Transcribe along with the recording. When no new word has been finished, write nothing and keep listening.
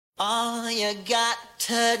All you got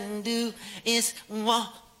to do is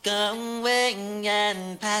walk away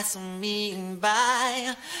and pass me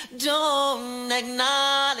by. Don't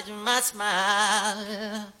acknowledge my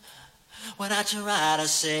smile when I try to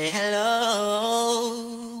say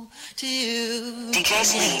hello to you. DJ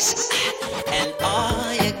Squeeze. And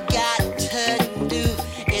all you got to do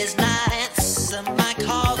is not answer my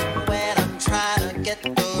calls when I'm trying to get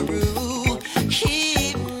through.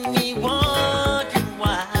 Keep me wondering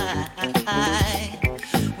why,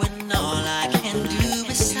 when all I can do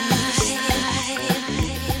is sigh.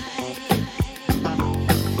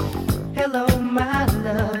 Hello, my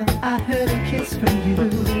love, I heard a kiss from you.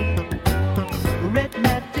 Red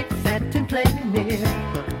magic satin playing near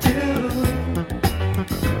too.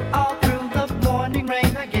 All through the morning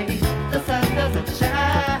rain I gave, the sun doesn't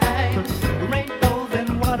shine. Rainbows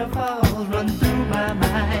and waterfalls run through my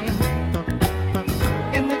mind.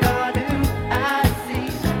 In the garden I see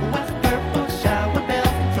west purple shower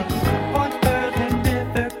bells and tea, orange birds and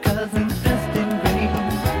river cousins dressed in green.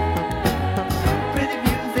 Pretty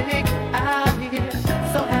music I hear,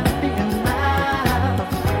 so happy and loud.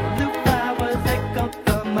 Blue flowers echo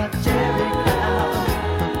from a cherry cloud.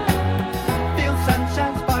 Feel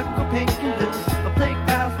sunshine sparkle pink and blue. The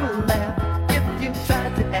playgrounds will laugh if you try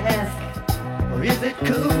to ask, or is it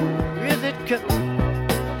cool? Or is it cool?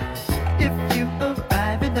 If you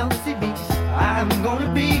arrive and don't see me, I'm gonna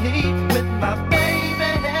be with my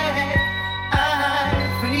baby. I'm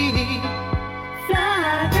free,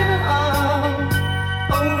 flying all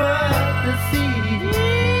over the sea.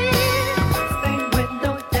 Stained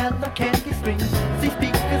window, yellow candy screen, see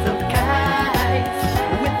speakers of kites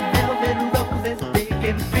with velvet roses, big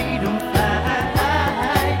and freedom flights.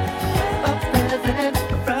 A present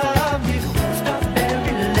from you,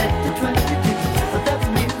 strawberry letter 22. The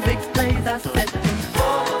music plays, I said.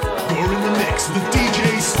 You're in the mix with DJ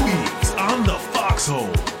Squeeze on the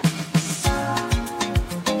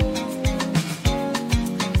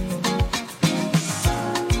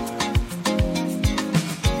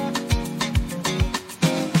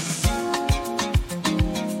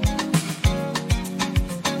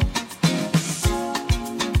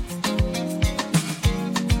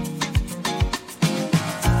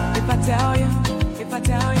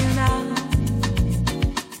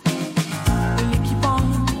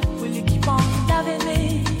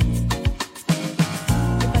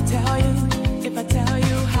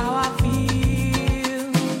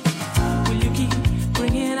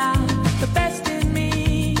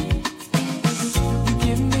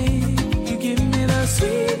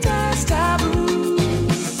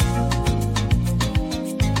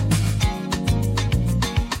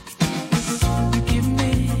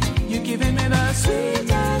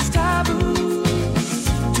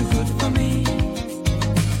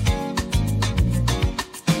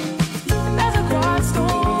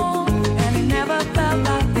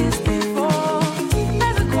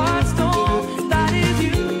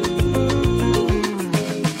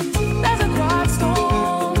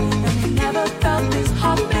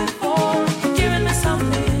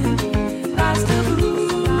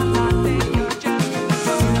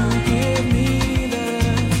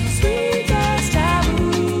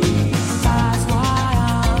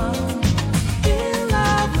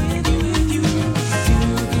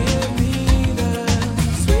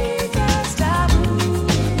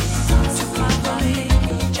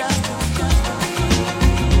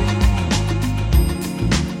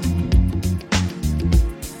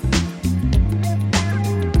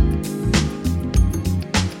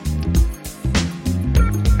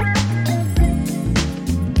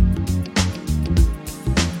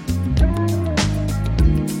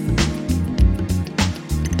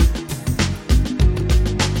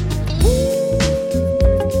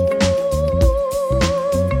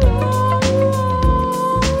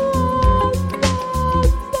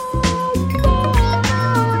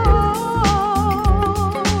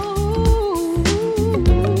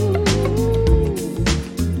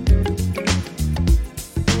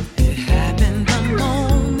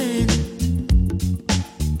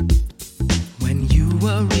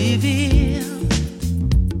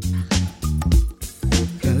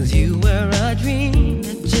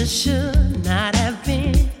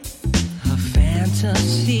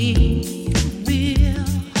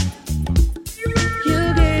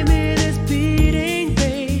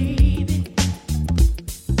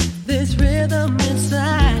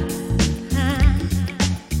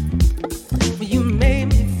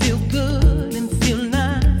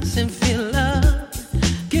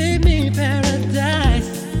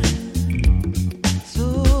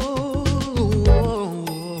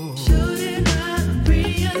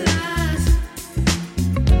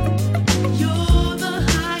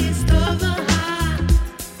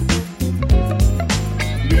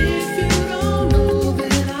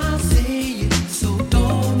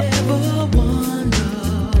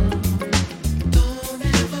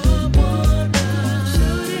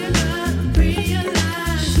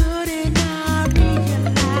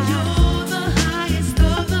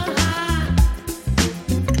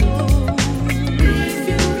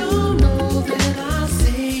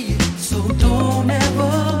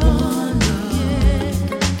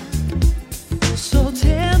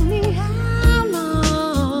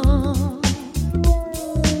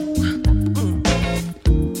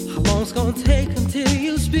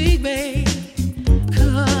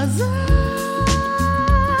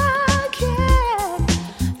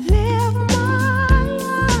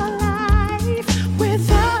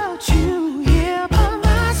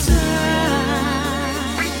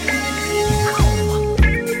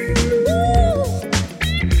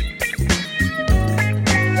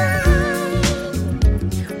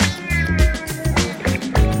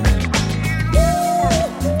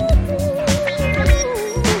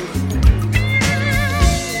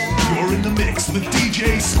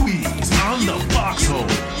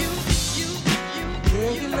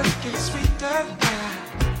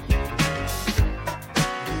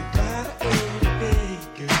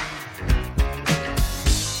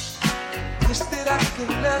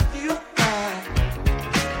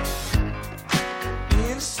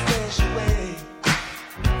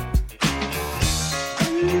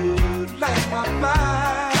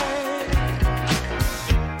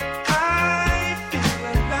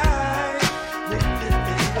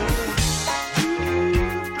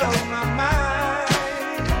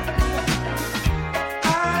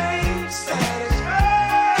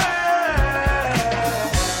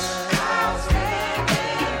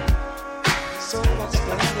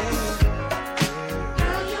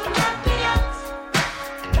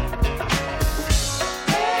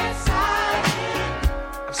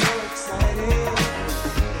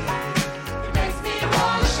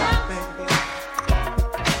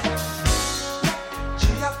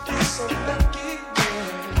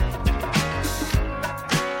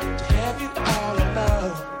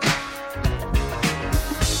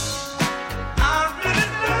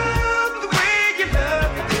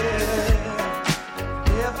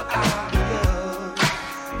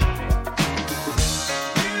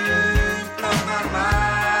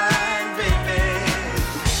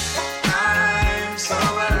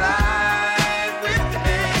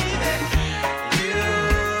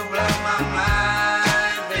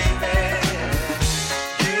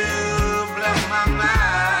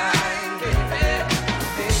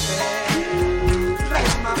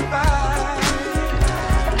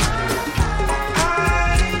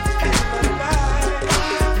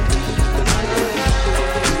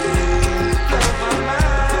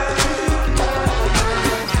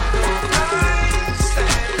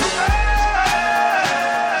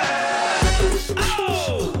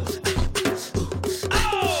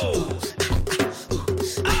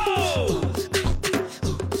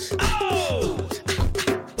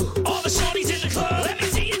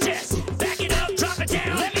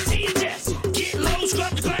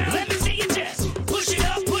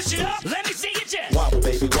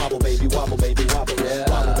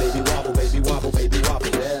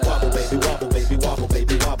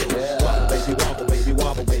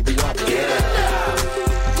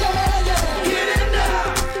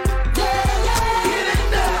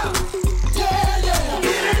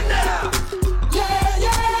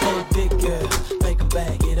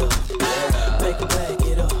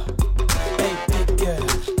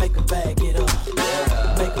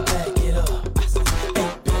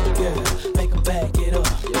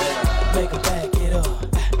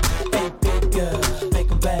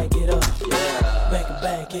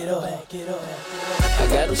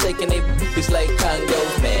Got them shaking their booties like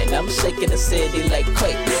Congos, man. I'm shaking the city like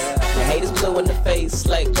quakes. My haters blue in the face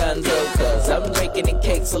like Gonzo, cause I'm drinking the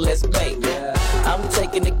cake, so let's bake. I'm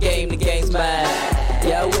taking the game's mine.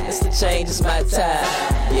 Y'all witness the change, it's my time.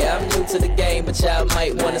 Yeah, I'm new to the game, but y'all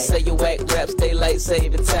might wanna say your whack raps, they like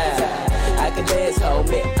saving time. I can dance,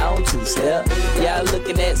 homie, I don't two-step. Y'all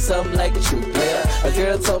looking at something like a true player. A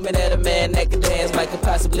girl told me that a man that can dance might could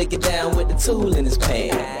possibly get down with the tool in his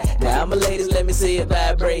pants. Now I'm a ladies, let me see it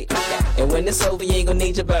vibrate. And when it's over, you ain't gon'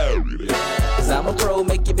 need your bird. Cause I'm a pro,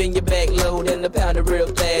 make you bend your back low, then the pound it real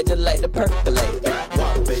fast, just like the percolate.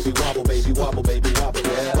 Wobble, baby, wobble, baby, wobble, baby, wobble.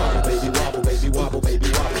 Wobble, baby, wobble, baby, wobble, baby,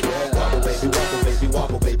 wobble. Wobble, baby, wobble, baby,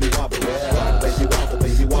 wobble, baby, wobble. Wobble, baby, wobble,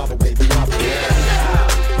 baby, wobble, baby, wobble.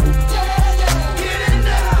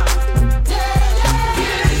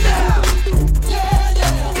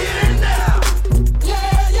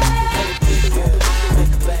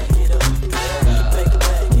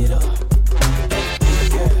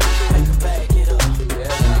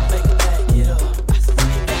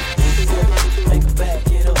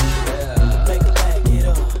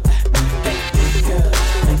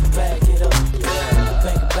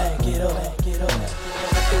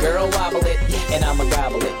 And I'ma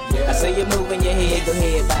gobble it. I say you moving your head, go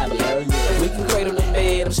ahead, bobble it. We can cradle the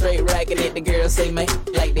bed, I'm straight rocking it. The girls say, man,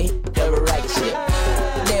 like they never rock shit.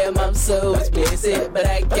 Damn, I'm so expensive, but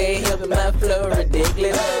I can't help it, my flow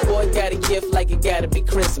ridiculous. Boy, got a gift like it gotta be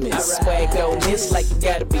Christmas. Swag on this like you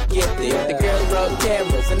gotta be gifted. The girls brought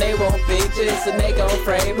cameras and they want pictures and they gon'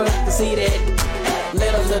 frame them to see that.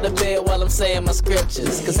 Little bit while I'm saying my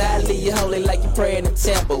scriptures. Cause I leave you holy like you pray in the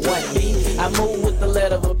temple. 1B, I move with the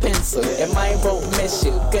letter of a pencil. And mine won't miss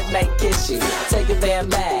you, good night kiss you. Take a damn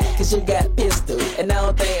back, cause you got pistol. And I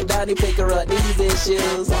don't think Donnie pick her up these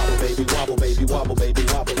issues. Wobble, baby, wobble, baby, wobble, baby,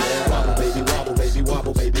 wobble. Wobble, baby, wobble, baby,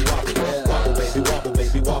 wobble, baby, wobble. Wobble, baby, wobble,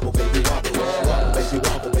 baby, wobble, baby, wobble. Wobble, baby,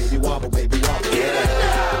 wobble, baby, wobble, baby, wobble. Get it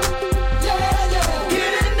now!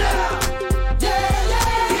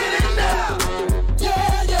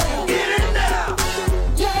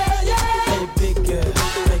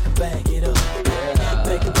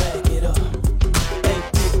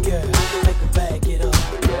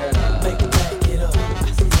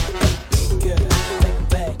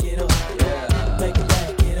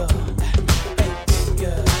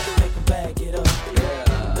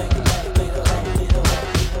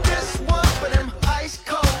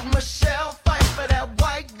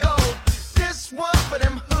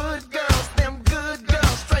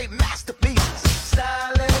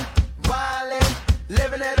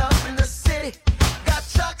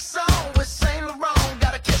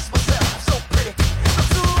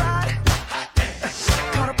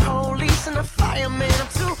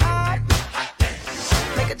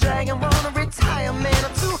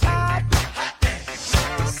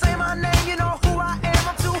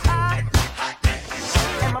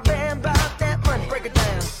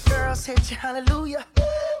 Hallelujah,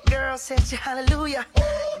 girls hit you, hallelujah,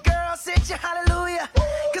 girls hit you, hallelujah.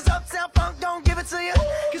 Cause Uptown Funk don't give it to you.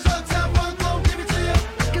 Cause Uptown Funk don't give it to you.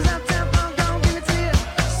 Cause Uptown Funk don't give it to you.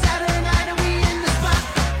 Saturday night and we in the spot.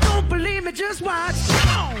 Don't believe me, just watch.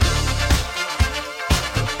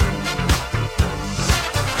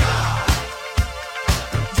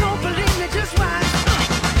 Don't believe me, just watch.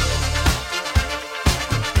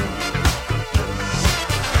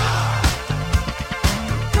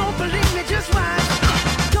 Just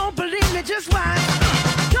watch. Don't believe me, just watch.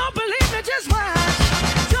 Don't believe me, just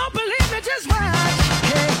watch. Don't believe me, just watch.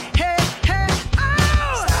 Hey, hey, hey,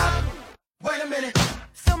 oh! Stop. Wait a minute.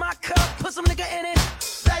 Fill my cup, put some nigga in it.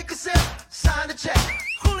 Take a sip, sign the check.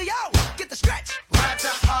 Julio, get the stretch. Right to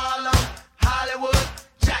Harlem, Hollywood,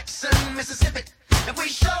 Jackson, Mississippi. If we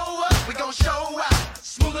show up, we gon' show out.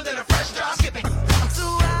 Smoother than a fresh drop skipping. I'm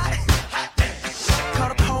too hot. Call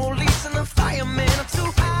the police and the firemen. I'm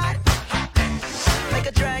too hot. Make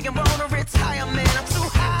a dragon wanna retire, man, I'm too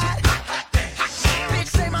hot. Bitch,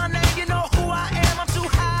 say my name, you know who I am, I'm too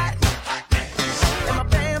hot. And my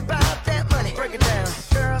band bought that money, break it down.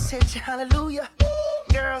 Girls hit you, hallelujah.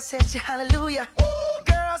 Girls hit you, hallelujah.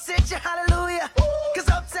 Girls hit you, hallelujah. Cause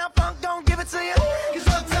Uptown Funk don't give it to you. Cause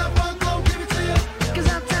Uptown Funk don't give it to you. Cause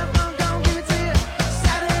Uptown Funk don't give it to you.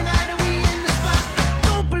 Saturday night and we in the spot.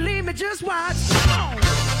 Don't believe me, just watch.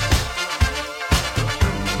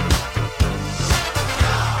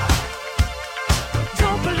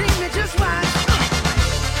 Just watch.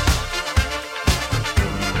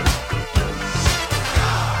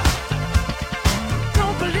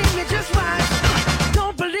 Don't believe me, just watch.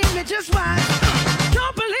 Don't believe me, just watch.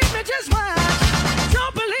 Don't believe me, just watch.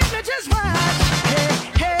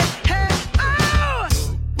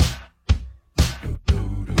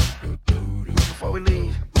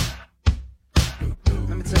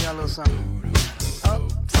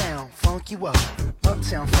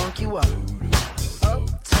 you up.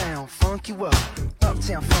 Uptown, funk you up.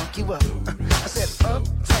 Uptown, funk you up. I said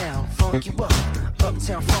uptown, funk you up.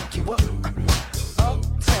 Uptown, funk you up.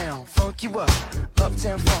 Uptown, funk you up.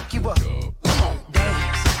 Uptown, funk you up. Come on,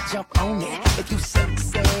 dance, jump on it. If you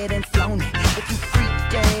said and flown it. If you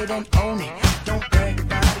freak dead and own it. Don't brag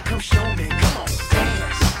about it, come show me. Come on,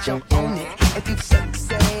 dance, jump on it. If you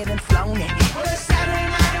said and flown it. Well, it's Saturday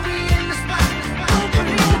night and we in the spot.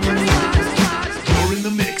 You're in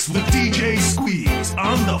the mix with DJ Squeeze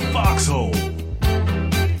on the Foxhole.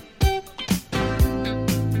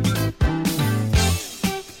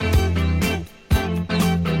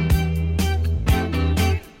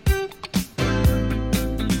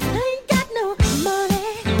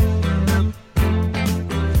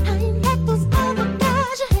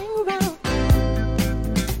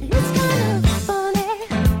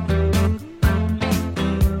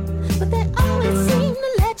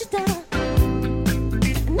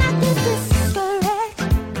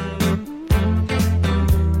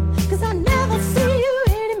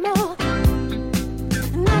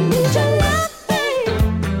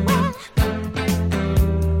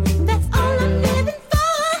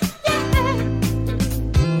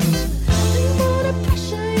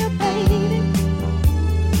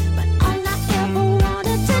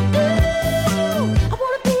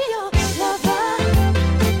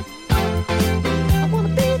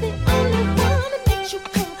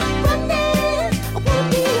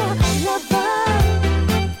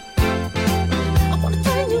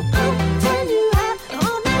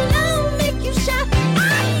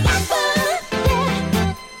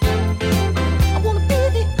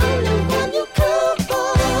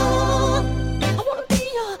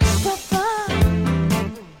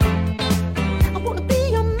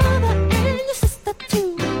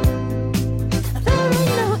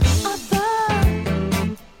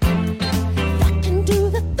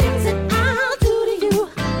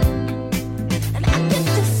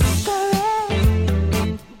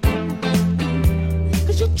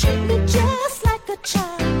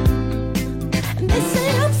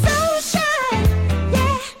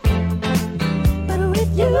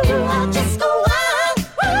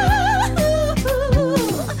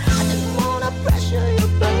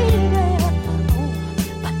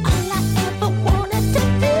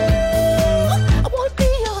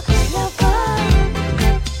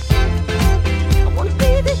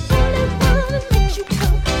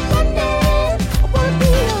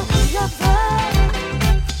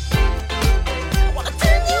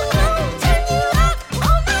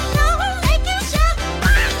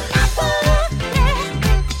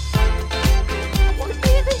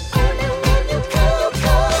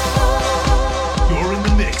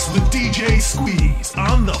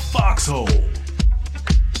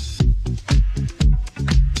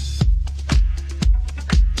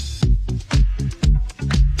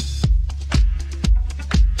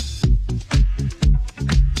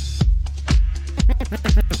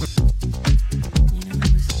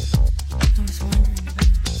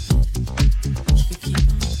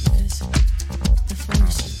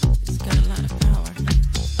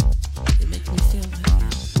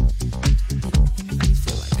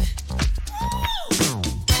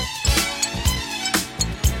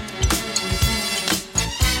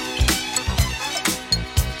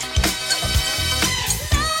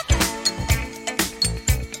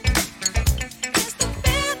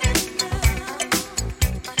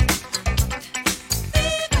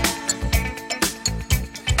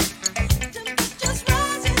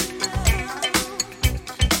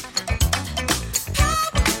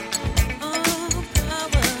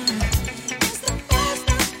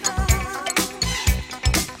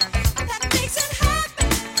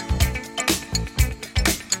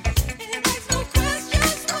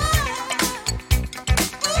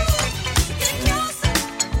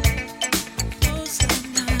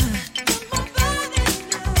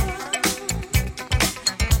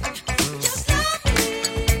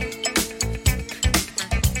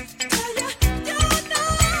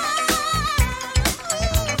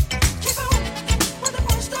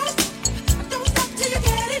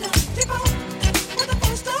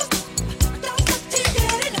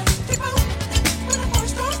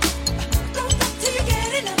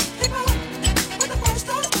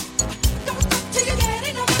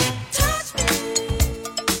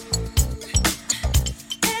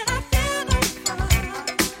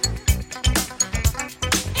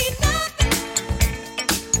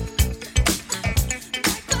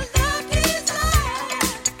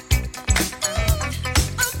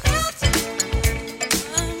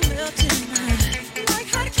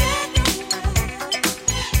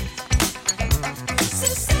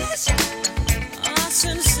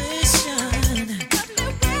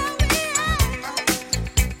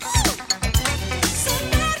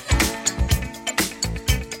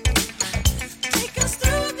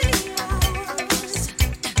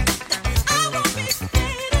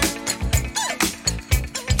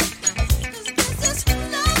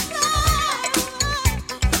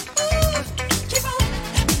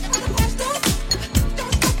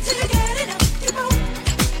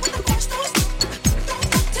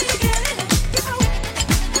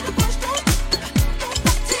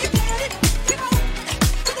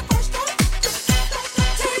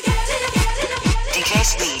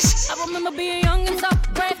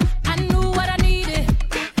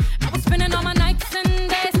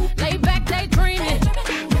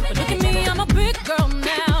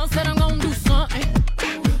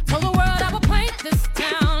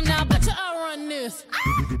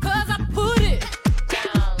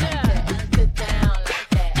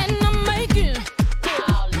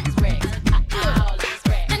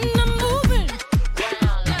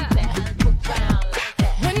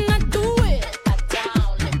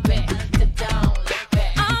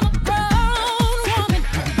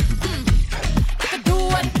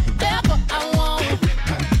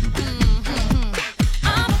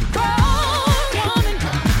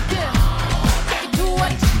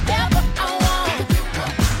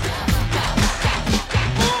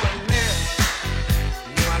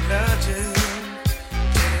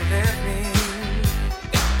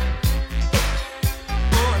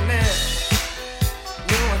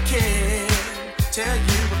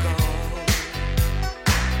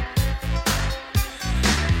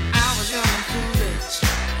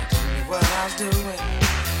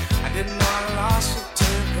 didn't know I lost you to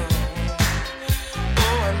go.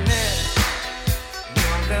 Oh, I never knew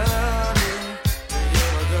I loved you a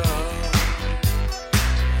year ago.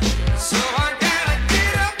 So I gotta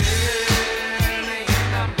get up early in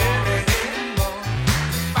the morning,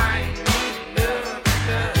 find me love.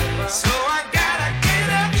 So I gotta get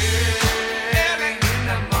up early in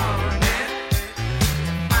the morning,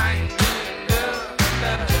 find me love.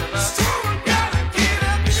 So I gotta get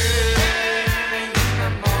up early in the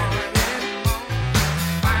morning,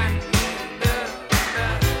 find me love.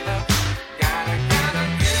 Gotta get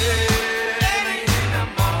up early in the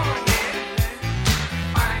morning,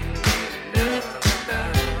 find me love.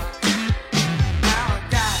 Now I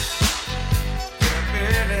got get up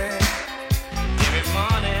early every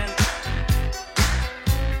morning,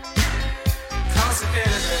 'cause the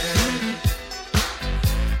baby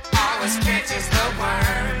always catches the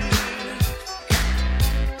worm.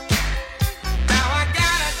 Now I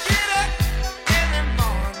gotta get up every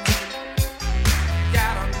morning,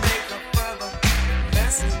 gotta make up for the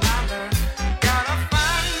lessons I learned. Gotta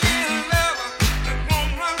find me a lover that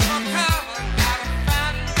won't run for cover. Gotta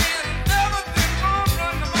find me a lover that won't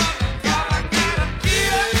run the mother. Gotta get up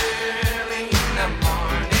early in the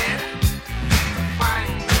morning,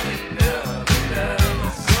 find me love.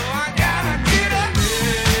 So I gotta get up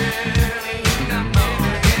early in the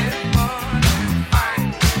morning, find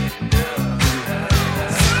me love.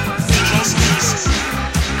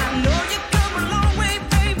 I know you've come a long way,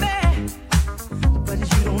 baby, but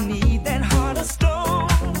you don't need that heart of stone,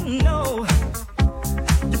 no.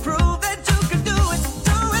 To prove that you can do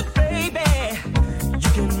it, baby. You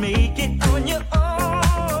can make it on your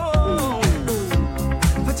own,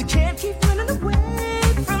 but you can't keep running away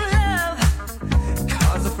from love,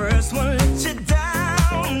 'cause the first one let you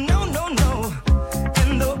down, no. And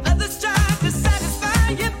though others try to satisfy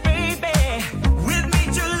you, baby, with me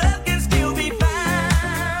true love can still be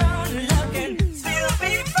found. Love can still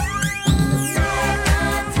be found.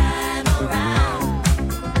 Second time around.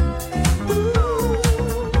 Ooh,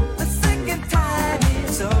 the second time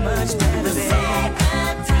is so much better, baby.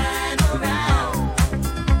 Second time around.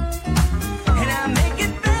 And I make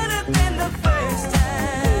it better than the first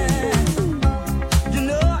time. You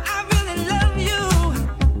know I really love you,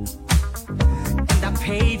 and I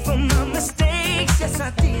paid for my mistakes, yes I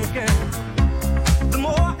did, girl. The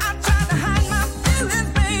more I try to hide my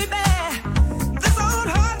feelings, baby, this old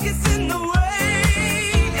heart gets in the way,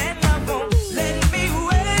 and love won't let me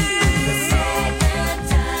wait. The second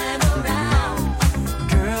time around,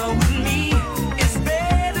 girl, with me is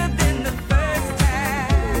better than the first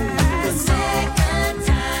time. The second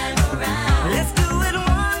time around, let's do it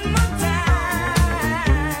one more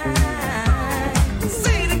time.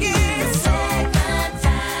 Say it again. The second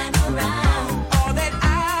time around, all that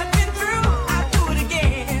I've been through, I'll do it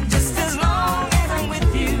again, just as long as I'm with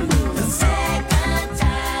you. The second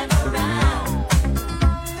time around,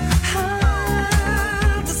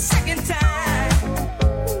 the second time.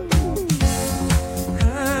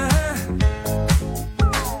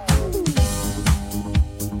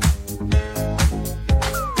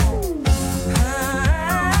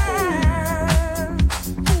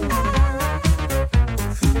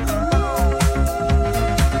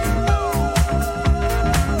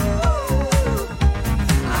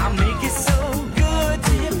 I'll make it so good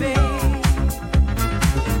to you, babe.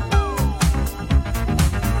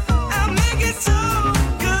 I'll make it so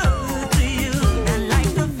good to you. Not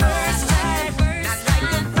like the first time, not like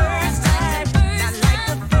the first time, not like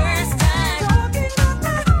the first time. Talking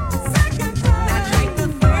about the second time. Not like the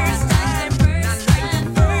first time, not like the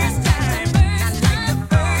first time, not like the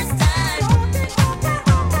first time. Talking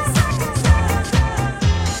about the second time.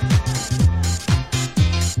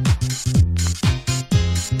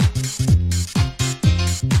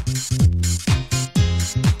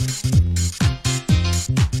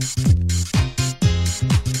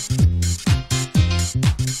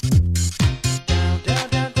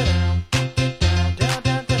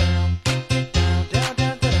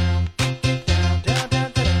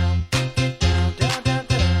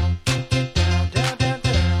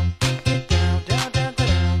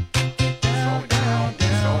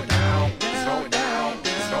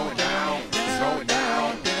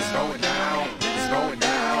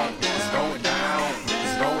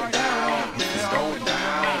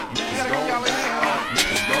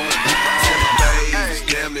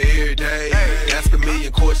 Damn near every day. Ask a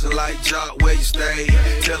million questions like Jock, where you stay?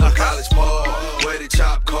 Tell her college ball, where they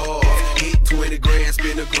chop cars. Hit 20 grand,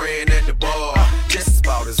 spend a grand at the bar. Just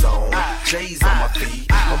about his own. J's on my feet,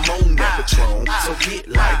 I'm on that Patron, so get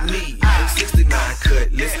like me. 69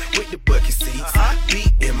 Cutlass with the bucket seats.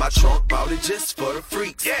 Beat in my trunk, bought it just for the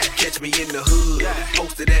freaks. Catch me in the hood,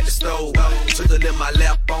 posted at the stove. Twiddle in my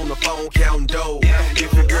lap on the phone, counting dough.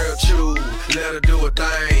 If your girl chew, let her do a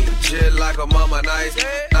thing. Just like a mama, nice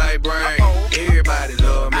brain. Everybody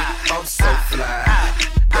love me, I'm so fly.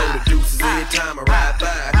 Throw the deuces every time I ride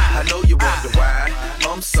by. I know you wonder why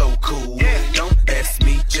I'm so cool. Don't ask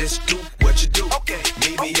me, just do what you do.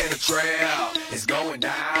 Meet me in the trail, it's going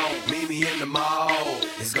down. Meet me in the mall,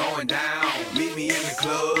 it's going down. Meet me in the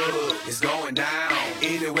club, it's going down.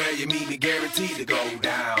 Anywhere you meet me, guaranteed to go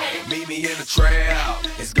down. Meet me in the trail,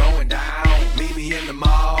 it's going down. Meet me in the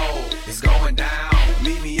mall, it's going down.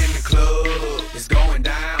 Meet me in the club, it's going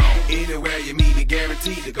down. Anywhere you meet me,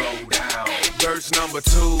 guaranteed to go down. Verse number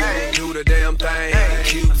 2, do the damn thing.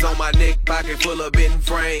 Cubes on my neck, pocket full of bent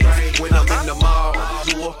frames. When I'm in the mall,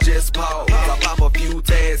 you just pause. I pop a few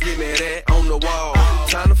tags, give me that on the wall.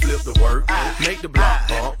 Time to flip the work, make the block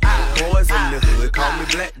bump. Boys in the hood, call me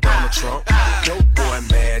Black Donald Trump. Dope boy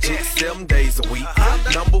magic, 7 days a week.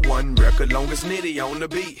 #1 record, longest nitty on the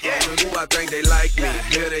beat. Ooh, I think they like me,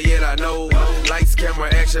 better yet I know. Lights,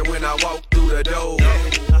 camera, action when I walk through the door.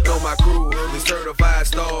 Know my crew, we certified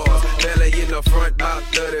stars. Belly in the front, about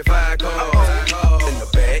 35 cars. In the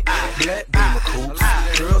back, black beamer coops.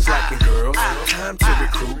 Girls liking girls, time to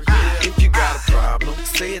recruit. If you got a problem,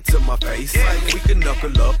 say it to my face. We can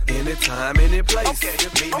knuckle up anytime, any place.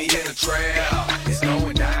 Meet me in the trail, it's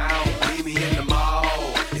going down. Meet me in the mall,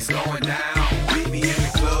 it's going down. Meet me in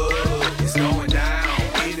the club, it's going down.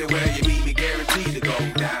 Anywhere you meet me, guaranteed to go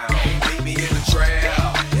down. Meet me in the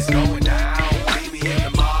trail, it's going down. Meet me in the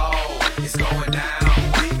mall, it's going down.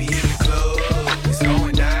 Meet me in the club, it's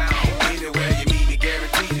going down. Anywhere you meet me,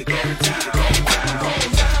 guaranteed to go down.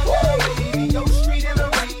 Your street in the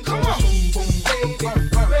rain, come on, baby,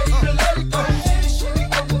 ready to let it go. Shit, we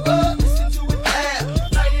go up, listen to it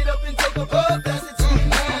loud. Light it up and take a bug, that's it to me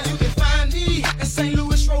now. You can find me in St.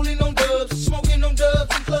 Louis, rolling on dubs, smoking on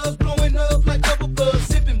dubs and clubs, blowing up like double bugs,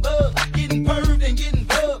 sipping bug, getting purred and getting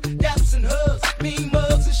bugged, daps and hugs, mean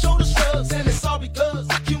mugs and shoulder shrugs, and it's all because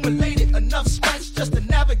accumulated enough spice just to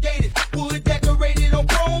navigate it. Wood decorated on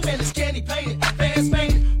chrome and it's candy painted, fans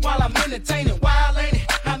painted while I'm entertaining. Wild ain't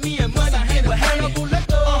it? How me and money hand in hand.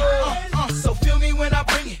 So feel me when I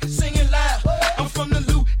bring it, singing loud. I'm from the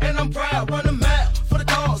loot and I'm proud, run a mile for the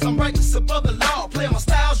cause. I'm righteous above the law, playing my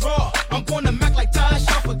styles raw. I'm going to Mac like Taj,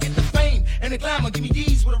 y'all forget the fame and the glamour. Give me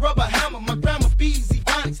these with a rubber hammer. My grandma feeds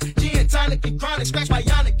Ebonics, gin, tonic, and chronic. Scratch my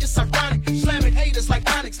yonic, it's ironic. Slamming haters like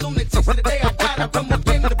Onyx, lunatics. To the day I died, I run my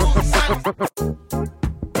game in the booty sonic.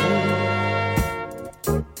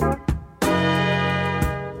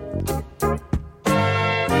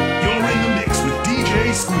 You're in the mix with DJ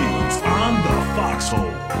Squeeze on the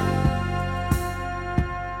Foxhole.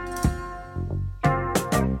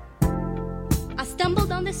 I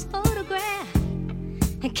stumbled on this photograph.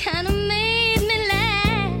 It kind of made me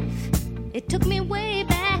laugh. It took me way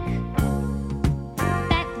back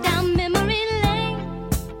down memory lane.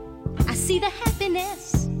 I see the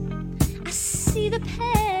happiness, I see the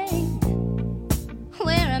pain.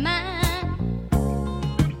 Where am I?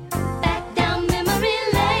 Back down memory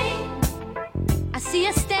lane. I see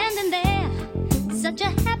us standing there, such a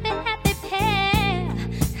happy, happy pair.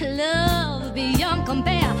 Love beyond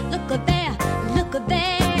compare. Look at there, look at there.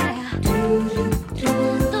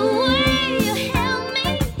 The way you held me,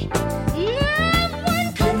 no one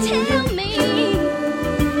could tell me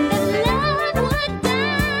that love would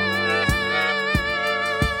die.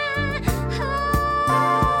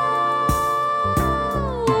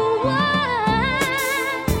 Oh, why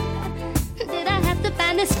did I have to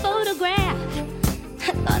find this photograph? I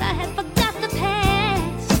thought I had forgot the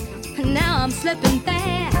past. Now I'm slipping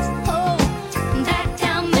fast. Oh, back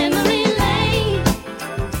down memory lane.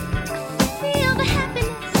 I feel the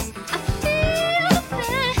happiness, I feel the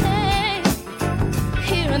pain.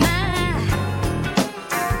 Here am I,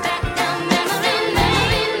 back down memory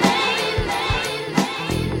lane.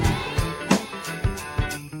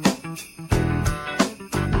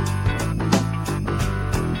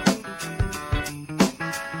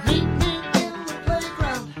 Meet me in the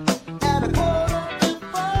playground at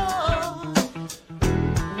 3:45.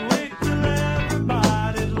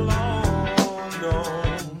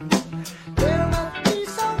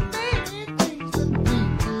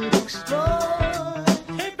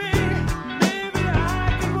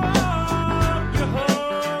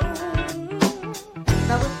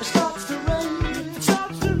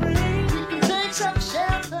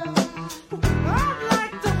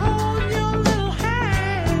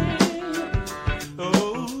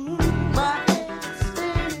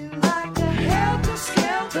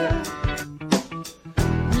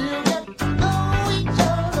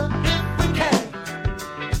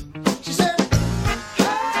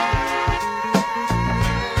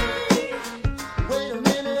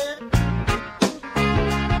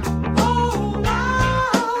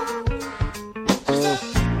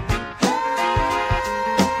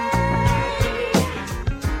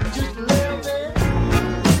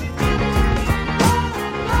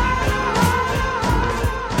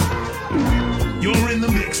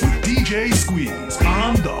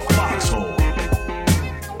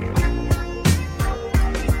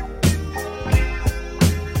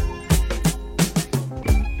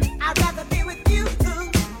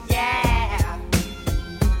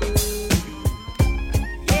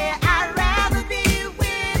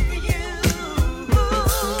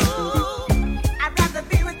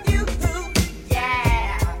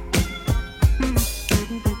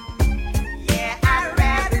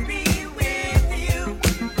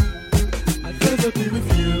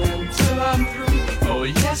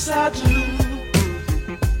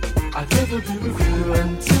 I'd never be with you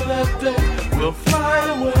until that day will fly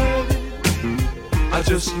away. I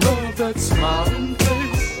just love that smiling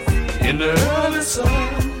face in the early sun.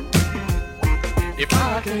 If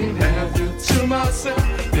I can't have you to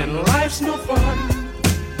myself, then life's no fun.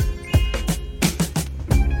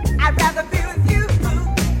 I'd rather be with you,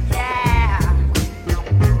 yeah.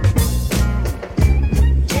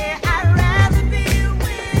 Yeah, I'd rather be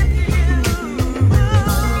with you.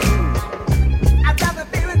 I'd rather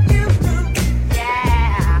be with you,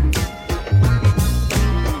 yeah.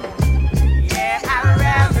 Yeah, I'd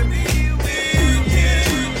rather be with you.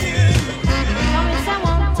 Now it's a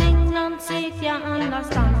one thing Nancy can't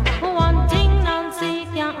understand. One thing Nancy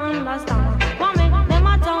can't understand. What make them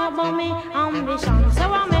a talk about me ambition? So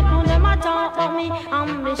what make them a talk about me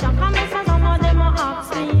ambition? Come and say some of them a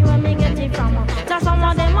ask me where me get it from. So some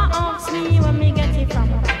of them a ask me where me get it from.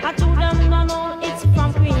 I told them no no it's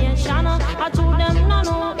from creation. I told them no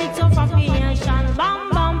no it's from creation. Bam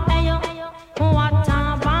bam hey yo, what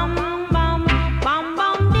a bam bam bam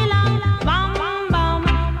bam dilang, bam bam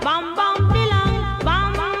bam bam dilang,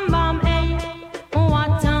 bam bam hey,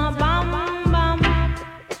 what a bam bam,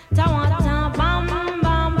 ta what a bam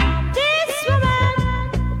bam. This woman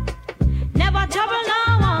never trouble no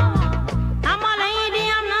one. I'm a lady,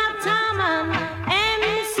 I'm not a man.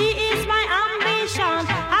 MC is my ambition.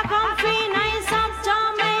 I come free nice up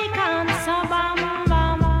Jamaican. So bam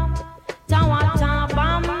bam, ta what a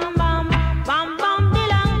bam bam, bam bam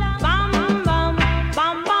dilang, bam bam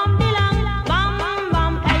bam bam dilang, bam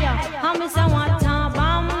bam hey yo. I me say what a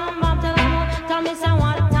bam bam. Tell me say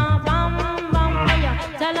what a bam bam hey yo.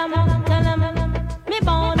 Tell 'em me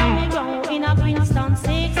born and me grow in a Princeton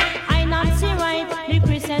 6. I Nancy write the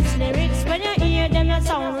Christmas lyrics. When you hear them, you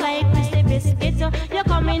sound like Christy Biscuit. You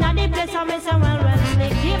come in at the place and me say well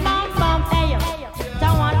slick. The bam bam hey yo. Ta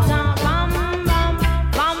what a bam bam,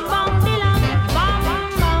 bam bam dilang, bam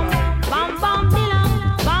bam bam bam dilang,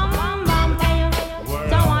 bam bam hey yo.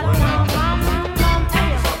 Ta what a bam bam hey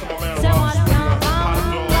yo. Say what a bam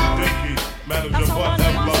bam. Manager Bud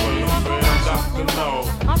F. Lover, Dr. No.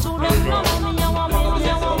 I told them no me, you want me,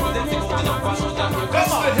 you want me.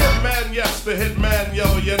 That's the hitman, yes, the hitman, yo,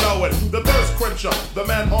 you know it. The thirst quencher, the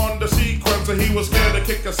man on the sequencer. He was scared to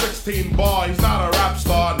kick a 16 bar. He's not a rap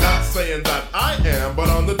star, not saying that I am, but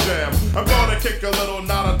on the jam. I'm gonna kick a little,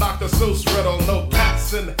 not a Dr. Seuss riddle. No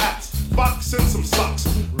cats in hats, fox in some socks.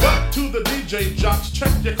 But to the DJ jocks,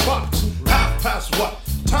 check your clocks. Half past what?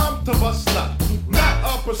 Time to bust nut. Not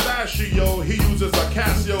a pistachio, he uses a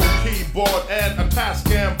Casio keyboard and a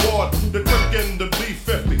Tascam board. The quick in the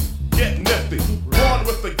B50, get nifty, born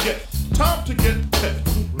with the gift. Time to get tipped.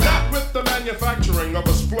 Not with the manufacturing of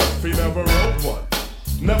a spliff, he never wrote one,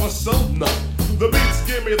 never sold none. The beats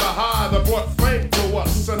give me the high that brought fame to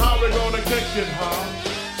us. And how we gonna kick it, huh?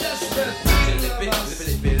 Just let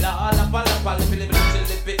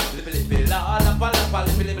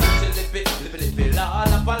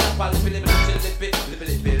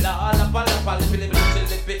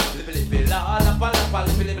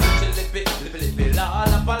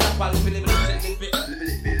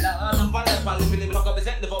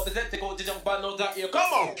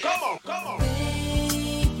Come on, come on, come on.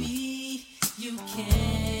 Baby, you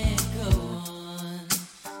can't go on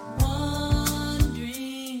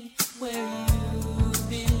wondering where you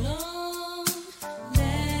belong.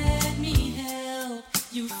 Let me help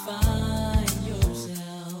you find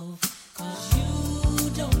yourself, 'cause you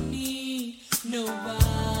don't need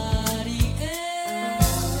nobody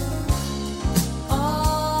else.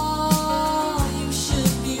 Oh, you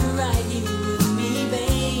should be right here with me,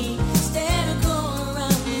 babe. Instead of going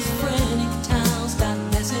around this frantic town, stop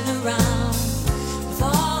messing around with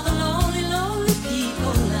all the lonely, lonely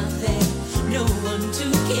people out there. No one to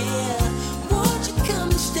care. Won't you come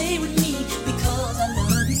and stay with me, because I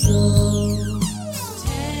love you so.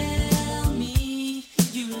 Tell me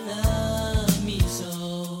you love me so.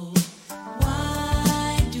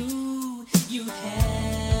 Why do you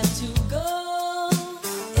have to go?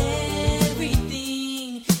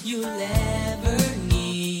 Everything you'll ever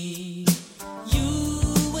need, you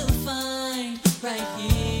will find right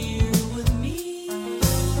here with me.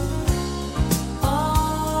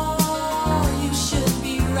 Oh, you should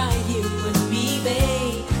be right here with me,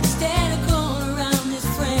 babe. Instead of going around this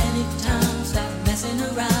frantic town, stop messing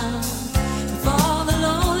around with all the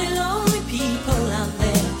lonely, lonely people out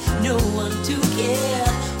there. No one to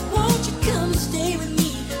care. Won't you come and stay with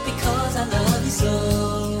me, because I love you so.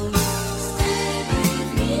 Stay with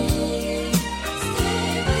me.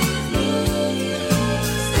 Stay with me.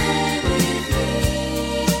 Stay with me.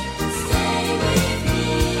 Stay with me.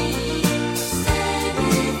 Stay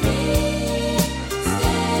with me.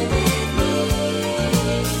 Stay with me.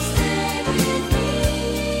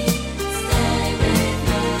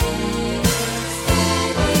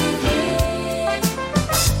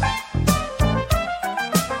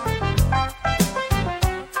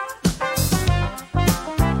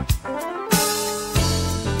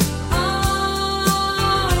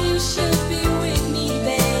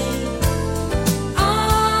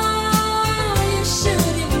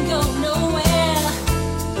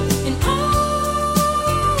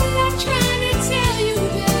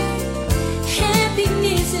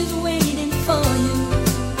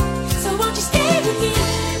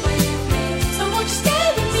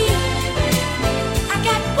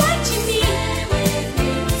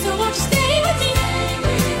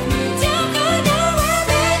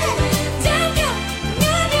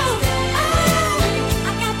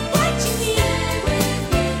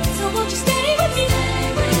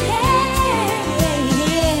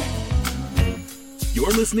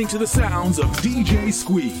 listening to the sounds of DJ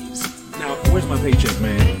Squeeze. Now, where's my paycheck,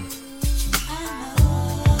 man?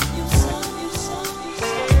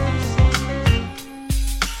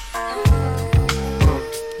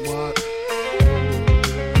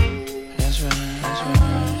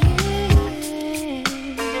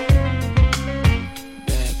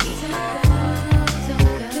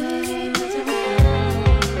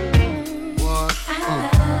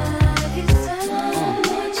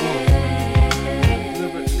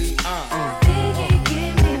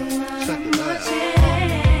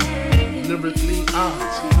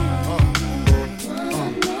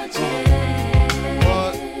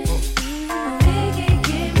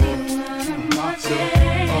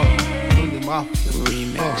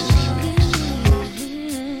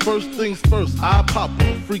 First things first, I pop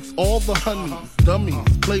her, freaks all the honeys, dummies,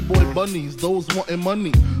 playboy bunnies, those wanting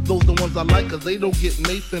money. Those the ones I like cause they don't get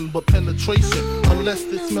Nathan but penetration. Unless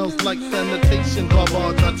it smells like sanitation.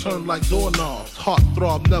 Garbage I turn like doorknobs, heart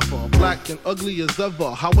throb never, black and ugly as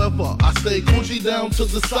ever. However, I stay Gucci down to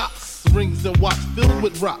the socks. Rings and watch filled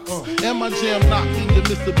with rocks. And my jam knocking the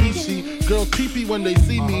Mitsubishi. Girls pee-pee when they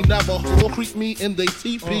see me. Navajo creep me in they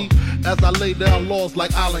teepee. As I lay down laws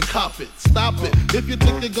like Island Coppet. Stop it, if you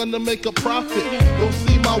think you're gonna make a profit. Don't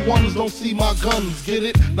see my ones, don't see my guns. Get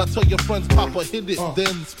it? Now tell your friends Papa hit it.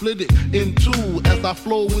 Then split it in two. As I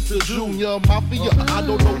flow with the Junior Mafia. I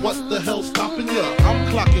don't know what the hell's stopping ya.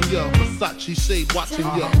 I'm clocking ya, Versace shade watching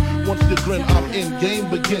ya. Once you grin, I'm in, game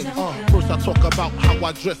begins. First I talk about how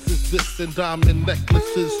I dress is this. And diamond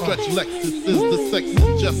necklaces, stretch Lexuses. The sex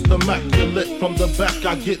is just immaculate. From the back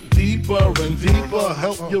I get deeper and deeper.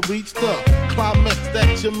 Help you reach the climax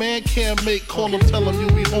that your man can't make. Call him, tell him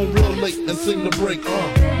you'll be home real late and sing the break.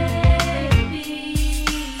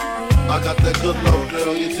 I got that good love,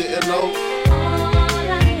 girl, you didn't know.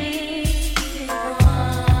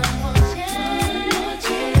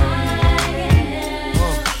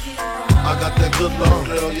 I got that good love,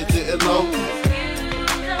 girl, you didn't know.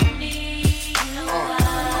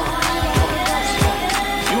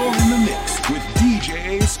 You're in the mix with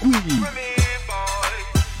DJ Squeeze.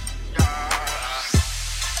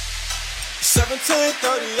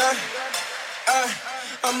 17:30,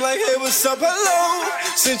 I'm like, hey, what's up, hello?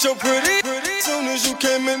 Since you're pretty, soon as you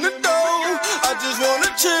came in the door. I just wanna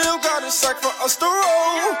chill, got a sack for us to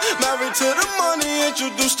roll. Married to the money,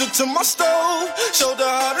 introduced her to my stove. Showed her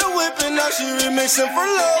how to whip it, now she remixing for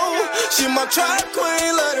low. She my track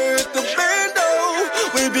queen, let her hit the bando.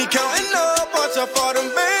 We be counting up, watch how far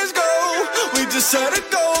them bands go. We just had a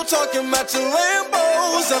goal, talking matching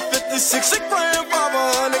Lambos. At 56 a gram,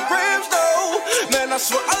 500 grams though. Man, I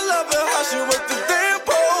swear I love her, how she work the damn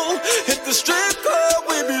pole. Hit the strip club,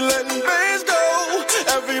 we be letting bands go.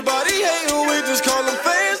 Everybody hating, we just call them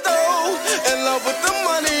fans though. In love with the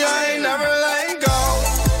money, I ain't never letting go.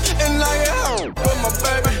 And I get home with my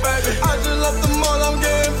baby. I just love the mall, I'm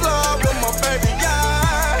getting fly with my baby,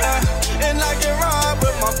 yeah. And I get ride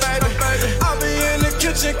with my baby. I'll be in the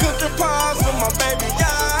kitchen cooking pies with my baby,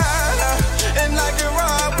 yeah. And I get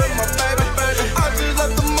ride with my baby. I just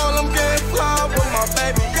love the mall, I'm getting fly with my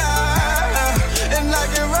baby, yeah. And I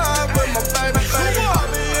get ride with my baby. I'll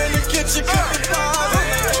be in the kitchen cooking pies.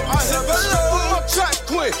 I said hello, my track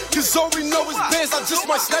queen, cause all we know is Benz. I just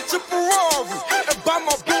might snatch a Ferrari and buy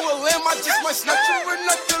my boo a lamb. I just might snatch a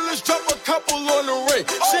binoculars, drop a couple on the ring.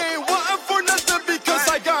 She ain't wanting for nothing because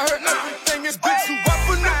I got her everything. It's been too rough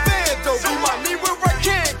in the bed though. Remind me where I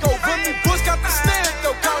can't go. When me boys got the stand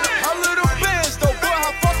though. Count up how little bands though. Boy,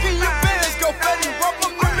 how fucking your bands go. Fetty rub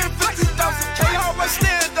them women 50,000 K. How I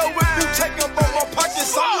stand though. If you check up on my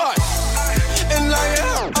pockets, I'm like. And I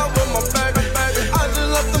am out with my baby. I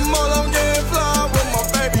just left the mall, I'm getting fly with my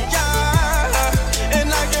baby, yeah. And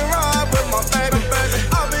I can ride with my baby.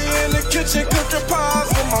 I'll be in the kitchen cooking pies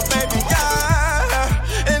with my baby,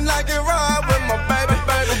 yeah. And I can ride with my baby.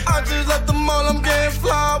 I just left the mall, I'm getting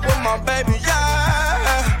fly with my baby,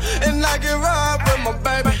 yeah. And I can ride with my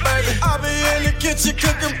baby. I'll be in the kitchen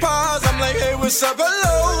cooking pies. I'm like, hey, what's up,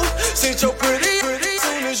 hello? Since you're pretty,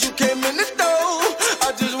 soon as you came in the door.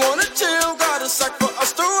 I just wanna chill, got a sack for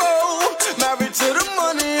us to roll. Married to the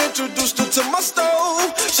money, introduced her to my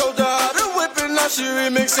stove. Showed her how to whip it, now she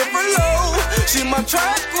remixing for low. She my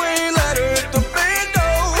track queen, let her hit the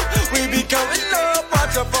bando. We be counting up,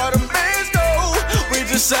 watch how far them bands go. We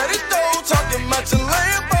just said it though, talking matching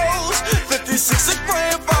Lambos. 56 a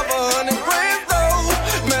gram, 500 grams though.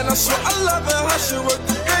 Man, I swear I love her, how she work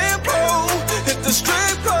the damn pole. Hit the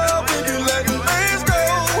strip club, we be letting bands go.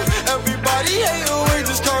 Everybody hating, we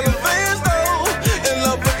just call them fans though. In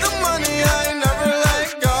love with the money, I ain't never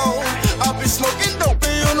let go. I be smoking dope,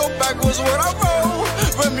 and you know backwards what I roll.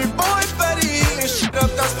 Remy boy, Fetty, eating shit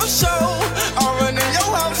up, that's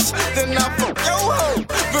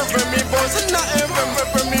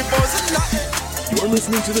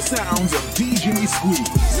listening to the sounds of DJ Squeeze.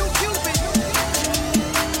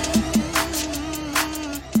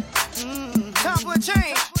 Time for a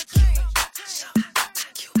change.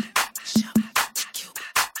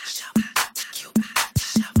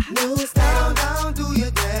 New style, down, do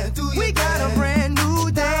your dance, do your we got a brand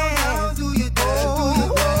new dance. Down, do your dance, do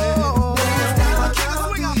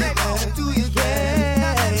your dance. Do your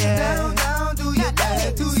dance, down, do your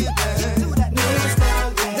dance, do your dance.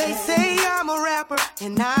 They say I'm a rapper,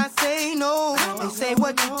 and I say no. They say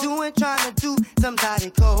what you doing, trying to do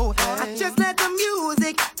somebody go. I just let the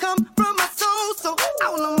music come from my soul, so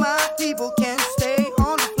all of my people can stay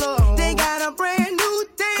on the floor. They got a brand new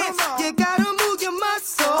dance. You gotta move your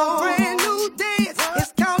muscle. A brand new dance.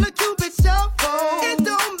 It's called a Cupid Shuffle. It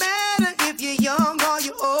don't matter if you're young or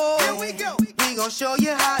you're old. Here we go. We gon' show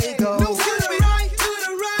you how it goes. To the right, to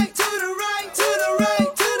the right, to the right, to the right,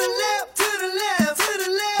 to the left, to the left, to the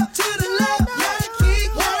left, to the left. Now kick,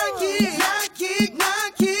 now kick, now kick, now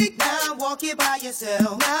kick. Now walk it by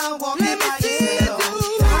yourself. Now walk it by yourself.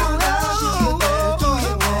 Down, down, do your dance, do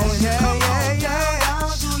your dance. Yeah, yeah, yeah.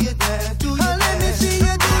 Down, do your dance, do your dance. Let me see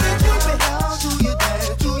you do the Cupid. Down, do your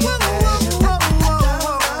dance, do your dance. Down, do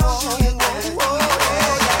your dance, do your dance.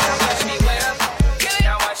 Watch me whip, kill it.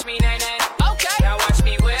 Now watch me nay nay. Okay. Now watch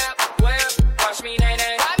me whip, whip. Watch me nay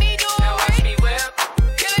nay. Why me do it? Now watch me whip,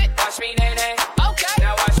 kill it. Watch me nay nay. Okay.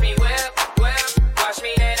 Now watch me whip, whip. Watch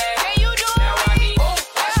me nay nay. Can you do it? Now watch me, ooh,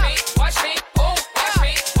 watch me, watch me, ooh, watch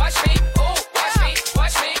me, watch me, ooh, watch me,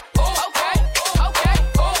 watch me, ooh. Okay, okay,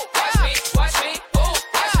 ooh, watch me, watch me, ooh,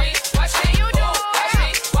 watch me, watch me. You do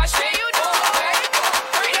it. Watch me, you do it.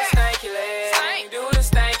 Do the stanky leg, do the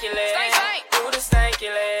stanky leg, do the stanky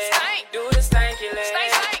leg, do the stanky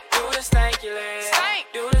leg, do the stanky leg,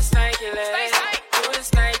 do the stanky leg, do the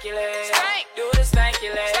stanky leg, do the stanky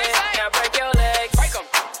leg. Now break your legs, break 'em,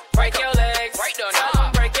 break your legs, break the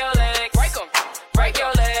knob, break your legs, break 'em, break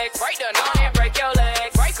your legs, break the knob, and break your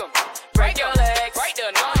legs, break 'em, break your legs, break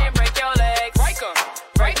the knob, and break your legs, break 'em,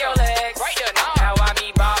 break your legs, break the knob. Now I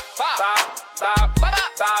me bop, bop, bop, bop,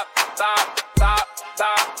 bop, bop, bop,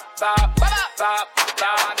 bop, bop, bop, bop.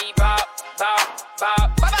 Now I me bop, bop, bop,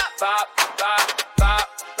 bop, bop, bop, bop,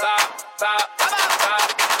 bop, bop, bop, bop.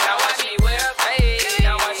 Now watch me whip, hey.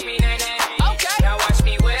 Now watch me nay nay. Okay. Now watch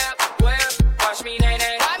me whip, whip. Watch me nay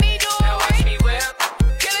nay. Why me do it? Now watch me whip,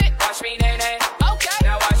 kill it. Watch me nay nay. Okay.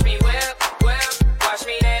 Now watch me whip, whip. Watch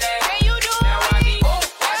me nay nay. Can you do it? Now watch me, ooh,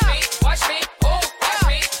 watch me, watch me, ooh, watch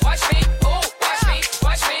me, watch me, ooh, watch me,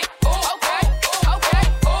 watch me, ooh. Okay, okay,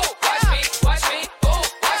 ooh, watch me, watch me, ooh,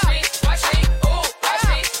 watch me, watch me, ooh, watch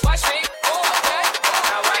me, watch me, ooh. Okay.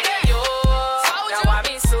 Now I be yours. Now I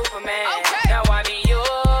be Superman. Okay. Now I be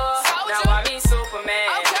yours. Now I be Superman.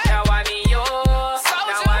 Okay. Now I be yours.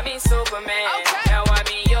 Now I be Superman. Okay. Now I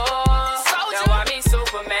be yours. Now I be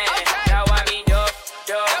Superman. Okay. Now I be Duff,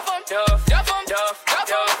 Duff, Duff, Duff,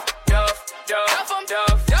 Duff, Duff, Duff,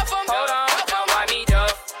 Duff, Duff, Duff. Hold on. Now I be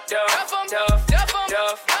Duff, Duff, Duff, Duff,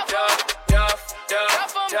 Duff, Duff, Duff,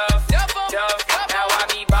 Duff, Duff, Duff. Now I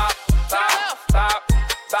be bop, bop, bop,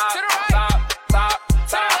 bop, bop, bop,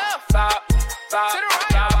 bop, bop, bop.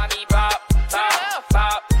 Now I be bop, bop,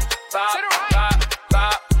 bop, bop, bop,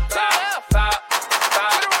 bop, bop, bop,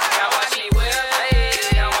 bop. Now watch me whip, hey.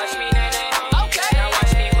 Now watch me nay nay. Okay. Now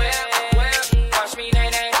watch me whip, whip. Watch me nay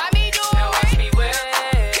nay. Why me do it? Now watch me whip,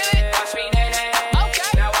 kill it. Watch me nay nay. Okay.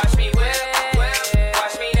 Now watch me whip, whip.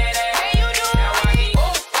 Watch me nay nay. Can you do it? Now watch me,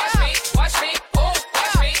 ooh, watch me, watch me, ooh,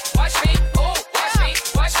 watch me, watch me, ooh, watch me,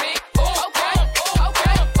 watch me, ooh. Okay,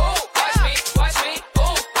 okay, ooh, watch me, watch me,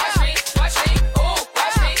 ooh, watch me, watch me, ooh,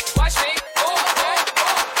 watch me, watch me, ooh. Okay,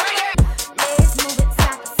 right there.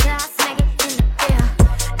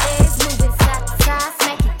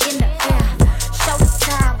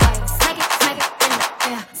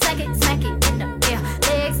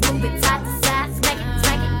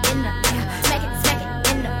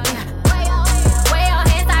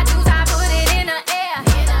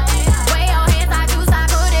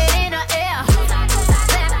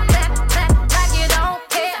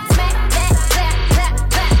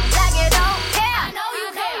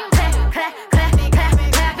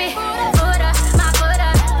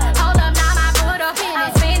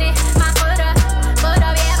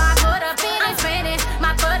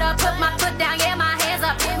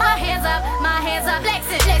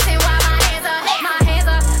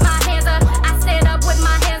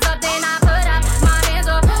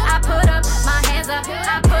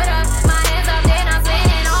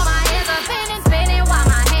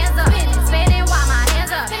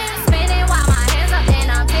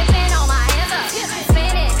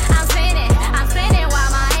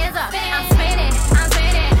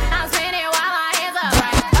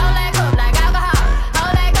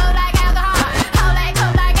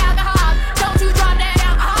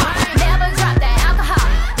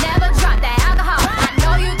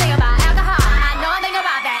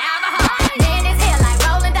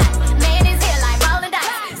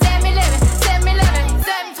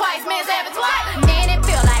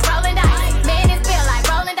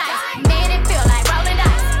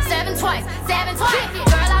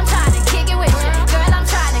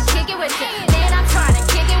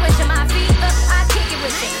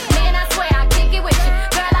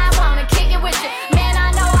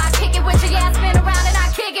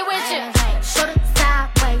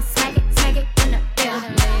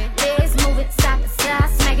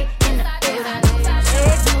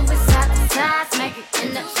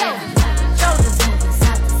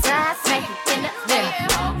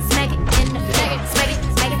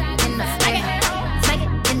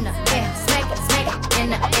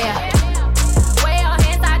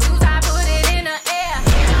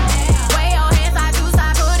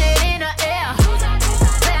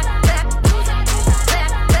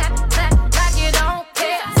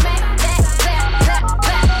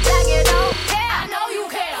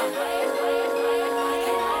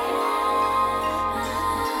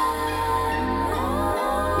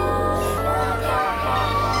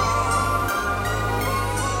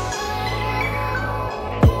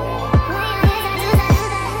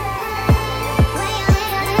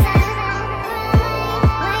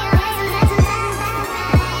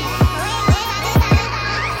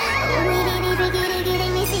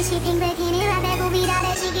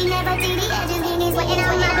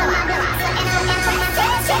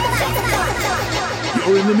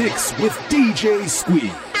 You're in the mix with DJ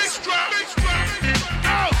Squeeze.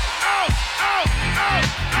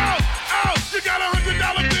 You got a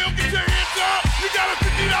 $100 bill, get your hands up. You got a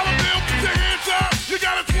 $50 bill, get your hands up. You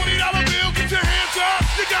got a $20 bill, get your hands up.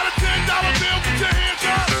 You got a $10 bill, get your hands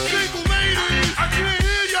up. Single ladies, I can't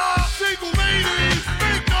hear y'all. Single ladies,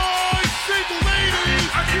 make noise. Single ladies,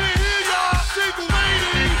 I can't hear y'all. Single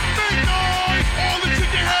ladies, make noise. All the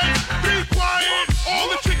chicken heads, be quiet. All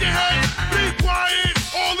the chicken heads, be quiet.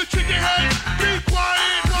 All the chicken heads, be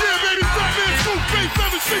quiet. Yeah, baby, stop this. Scoop, face, let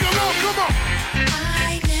me sing along. Come on.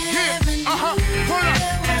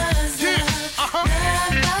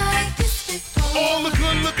 All the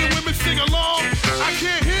good-looking women sing along. I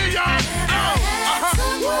can't hear y'all.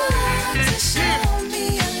 To show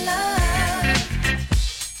me a love.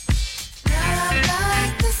 Love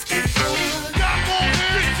like this before. Got more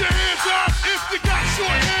hair? Get your hands up. If you got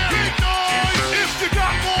short hair, big noise. If you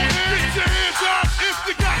got more hair, get your hands up. If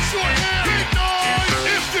you got short hair, big noise.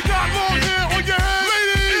 If you got long hair on your head,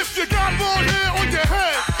 ladies. If you got long hair on your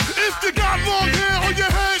head. If you got long hair on your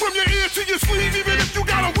head, from your ear to your sleeve, even if you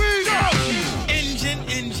got a wig.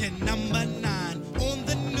 Engine number 9 on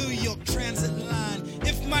the New York Transit line.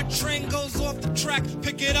 If my train goes off the track,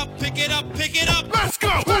 pick it up, pick it up, pick it up. Let's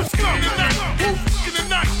go, let's go. In the night, whoop, in the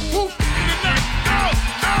night, whoop, in the night, out,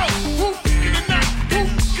 out, whoop, in the night, whoop,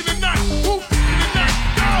 in the night, whoop, in the night,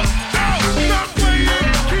 out, out. Stop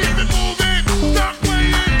playing, keep it moving. Stop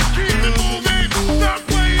playing, keep it moving. Stop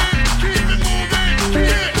playing, keep it moving.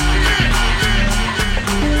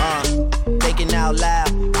 Thinking out loud.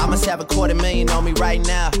 I must have $250,000 on me right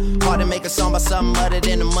now. Hard to make a song about something other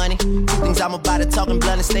than the money. Two things I'm about to talking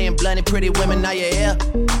blunt and staying blunt. Pretty women, are you here?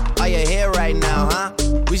 Are you here right now, huh?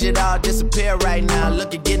 We should all disappear right now.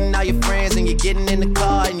 Look, you're getting all your friends and you're getting in the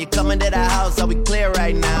car and you're coming to the house. Are we clear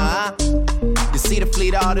right now, huh? You see the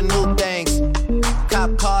fleet, all the new things.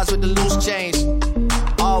 Cop cars with the loose change.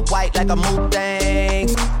 All white like a mood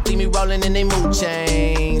things. See me rolling in they mood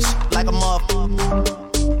change. Like a motherfucker.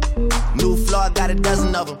 New floor, I got a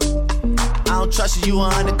dozen of them. I don't trust you, you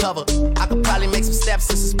are undercover. I could probably make some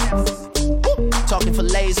stepsisters. Talking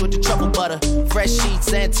fillets with the truffle butter. Fresh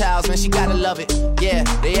sheets and towels, man, she gotta love it. Yeah,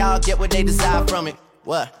 they all get what they desire from it.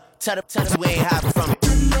 What? Tell them we ain't hiding from it.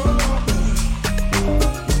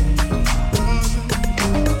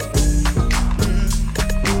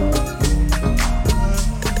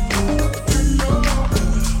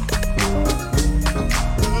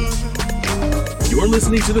 You're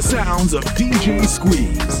listening to the sounds of DJ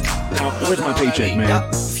Squeeze. Now, where's my paycheck, man?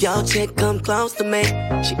 If your chick come close to me,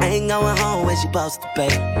 she ain't going home when she supposed to pay.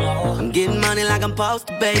 I'm getting money like I'm supposed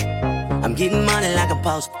to pay. I'm getting money like I'm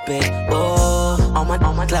supposed to pay. Oh, all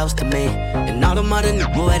my close to me, and all the mother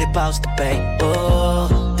niggas where they supposed to pay. Oh,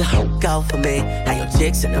 the hoe go for me. Now your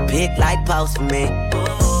chick's in the pic like post for me.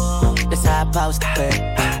 Oh, that's how I supposed to pay.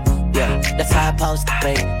 Yeah, that's how I supposed to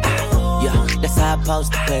pay. Yeah, that's how I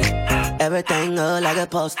supposed to pay. Everything look like it's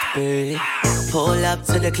supposed to be. Pull up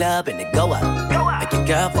to the club and it go up. Make your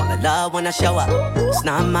girl fall in love when I show up. It's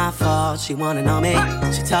not my fault, she wanna know me.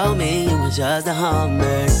 She told me you was just a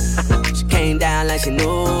hummer. She came down like she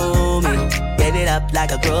knew me. Gave it up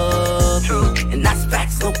like a groupie. And that's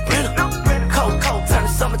facts, no printer. Cold, turn the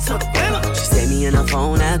summer to the winter. She saved me in her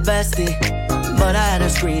phone at bestie, but I had her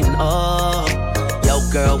screaming, oh. Yo,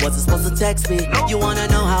 girl, wasn't supposed to text me. You wanna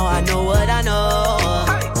know how I know what I know?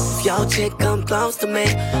 If your chick come close to me,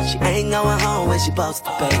 she ain't going home when she supposed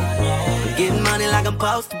to pay. I'm getting money like I'm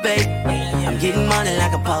supposed to pay. I'm getting money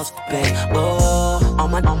like I'm supposed to pay. Oh, all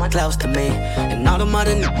my close to me, and all the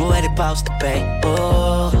mother niggas where they supposed to pay.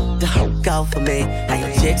 Oh, the hoe go for me. Now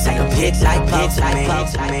your chicks like pigs to me.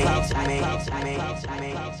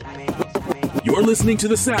 You're listening to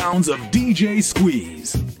the sounds of DJ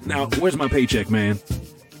Squeeze. Now, where's my paycheck, man?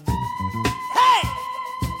 Hey!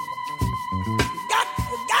 You got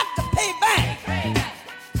to pay back.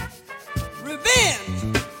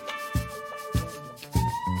 Revenge.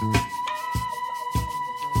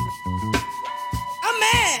 I'm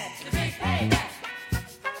mad.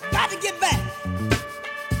 Got to get back.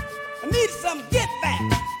 I need some get back.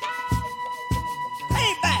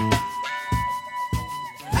 Pay back.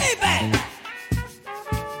 Pay back.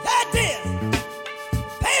 That is.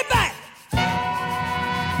 Pay back.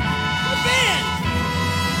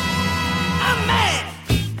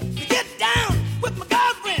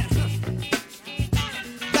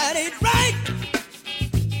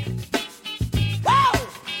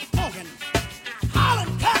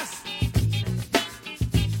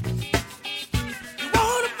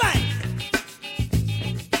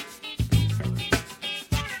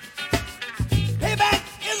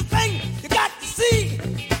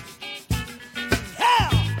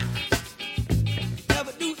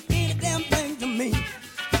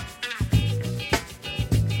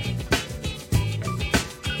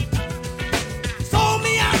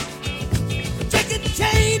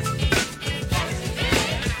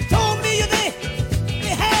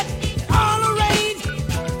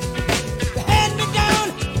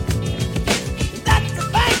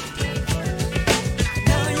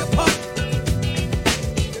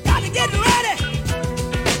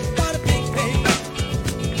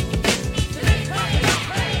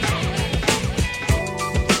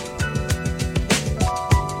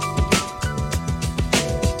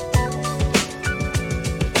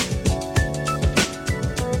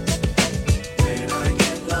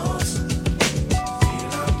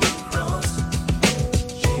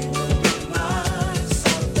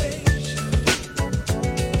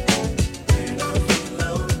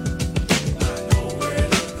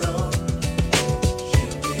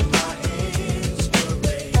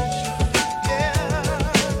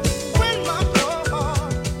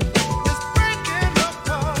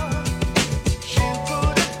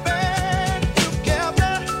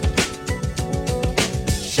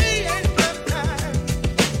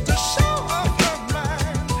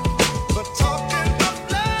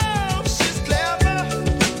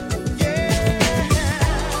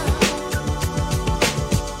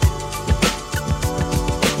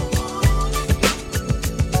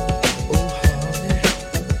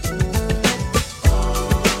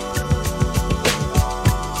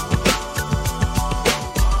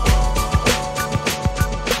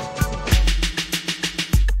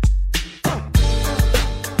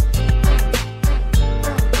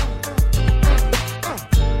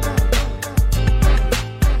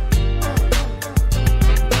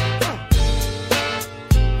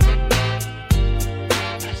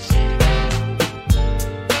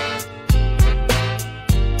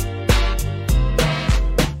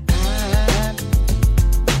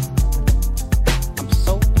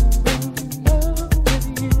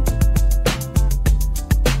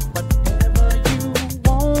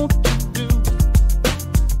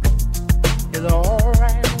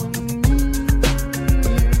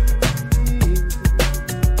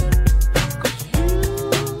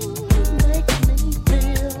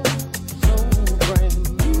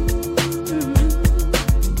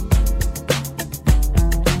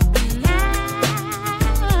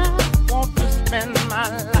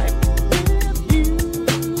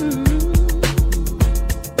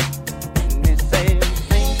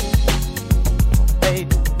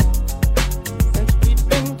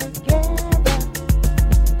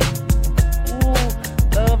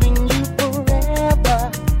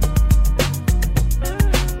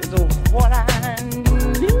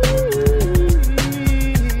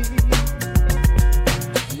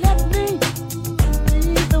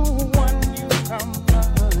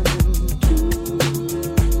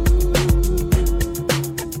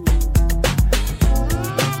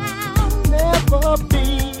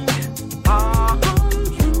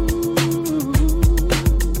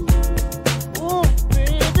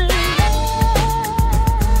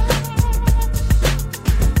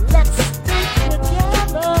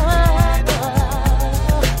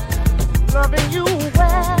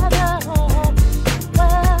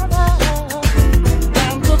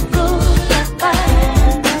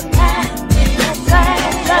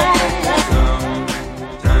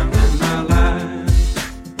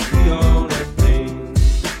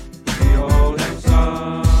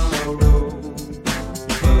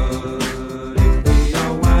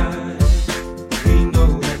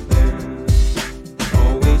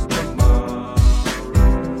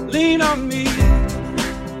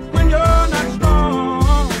 When you're not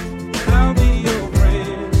strong, I'll be your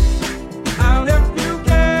friend. I'll help you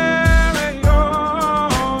carry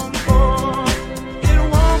on. Oh, it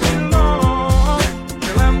won't be long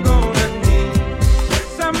till I'm gonna need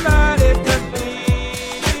somebody to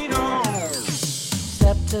lean on.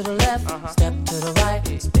 Step to the left, step to the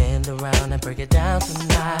right, spin around and break it down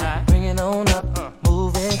tonight. Bring it on up,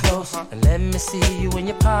 move in close, and let me see you and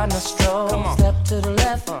your partner stroll. Step to the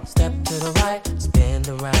left, step to the right, spin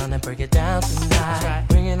around and break it down tonight.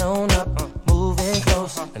 Bring it on up, move in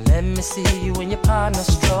close, and let me see you and your partner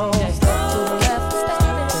stroll. Step to the left, step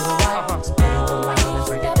to the right, spin around and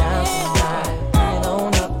break it down tonight. Bring it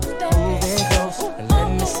on up, move in close, and let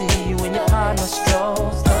me see you and your partner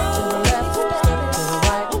stroll. Step to the left, step to the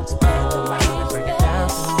right, spin around and break it down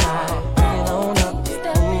tonight. Bring it on up,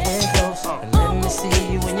 move in close, and let me see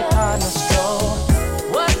you and your partner stroll.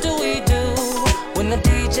 What do we do when the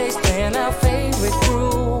DJ's playing our favorite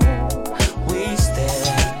crew? We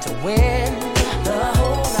stand to win the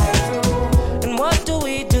whole night through. And what do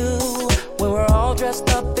we do when we're all dressed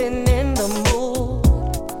up and in the mood?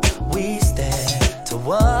 We stand to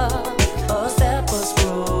what a step or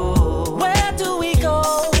screw. Where do we go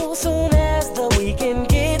soon as the weekend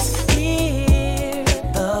gets here?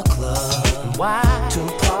 The club. Why? To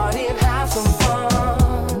party and have some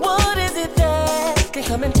fun. What is it that can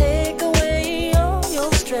come and take away all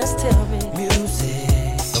your stress? Tell me. Music.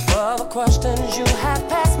 Of all the questions you have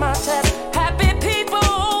passed my test. Happy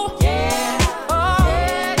people. Yeah. Oh,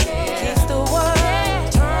 yeah. Keeps the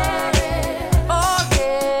world turning. Oh,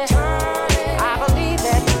 yeah. I believe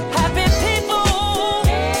that happy people.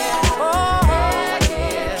 Yeah. Oh,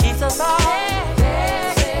 yeah. Keeps us all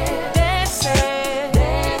dancing, dancing,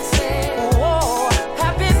 dancing. Whoa,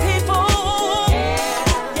 happy people.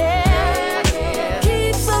 Yeah.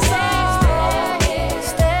 Keeps us all stepping,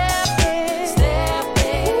 stepping.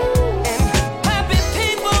 And happy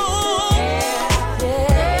people.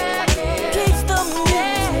 Yeah. Keeps the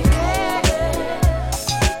music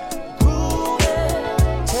grooving.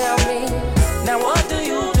 Tell me, now what do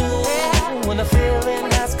you do when the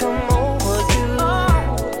feeling has come over you?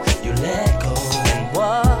 You let go and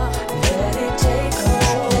what? Let it take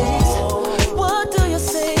control. What do you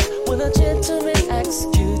say when a gentleman asks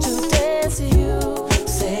you to dance? You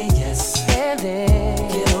say yes and then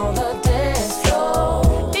get on the dance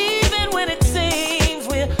floor. Even when it seems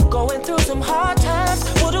we're going through some hard times,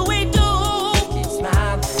 what do we do? Keep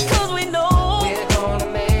smiling, 'cause we know we're gonna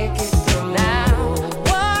make it through. Now,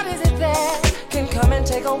 what is it that can come and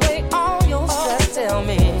take away all your stress? Tell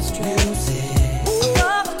me. Music.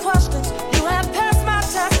 All the questions you have passed my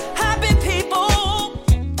test. Happy people.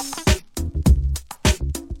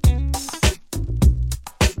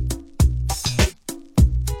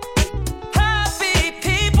 Happy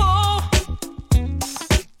people.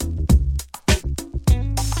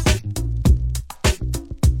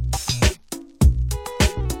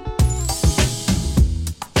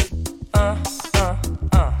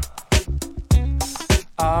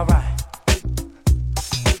 All right.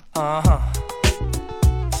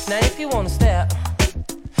 Now if you wanna step,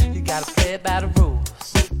 you gotta play it by the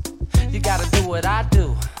rules. You gotta do what I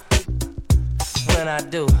do when I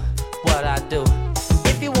do what I do.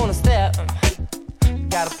 If you wanna step, you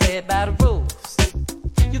gotta play it by the rules.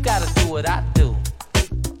 You gotta do what I do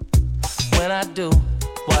when I do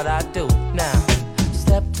what I do. Now,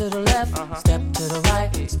 step to the left, step to the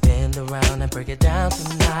right, spin around and break it down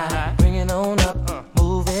tonight. Bring it on up,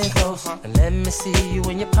 move in close, and let me see you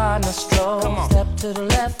and your partner stroll. Step to the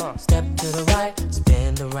left, step to the right,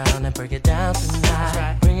 spin around and break it down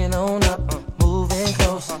tonight. Bring it on up, move in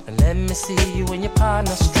close, and let me see you and your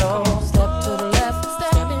partner stroll. Step to the left,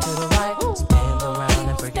 step to the right, spin around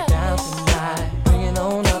and break it down tonight. Bring it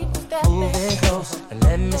on up, move in close, and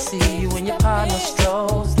let me see you and your partner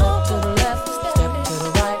stroll. Step to the left, step to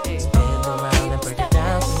the right, spin around and break it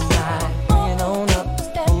down tonight. Bring it on up,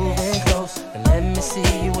 move in close, and let me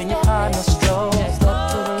see you and your partner stroll. Step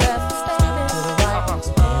to the left, step to the right,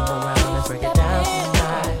 spin around and break it down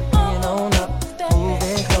tonight. Bring it on up, move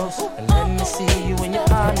in close, and let me see you and your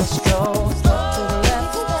partner stroll. Step to the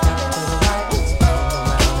left, step to the right, spin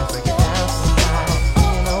around and break it down tonight.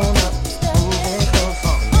 Bring it on up, move in close,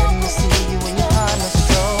 and let me see you and your partner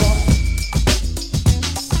stroll.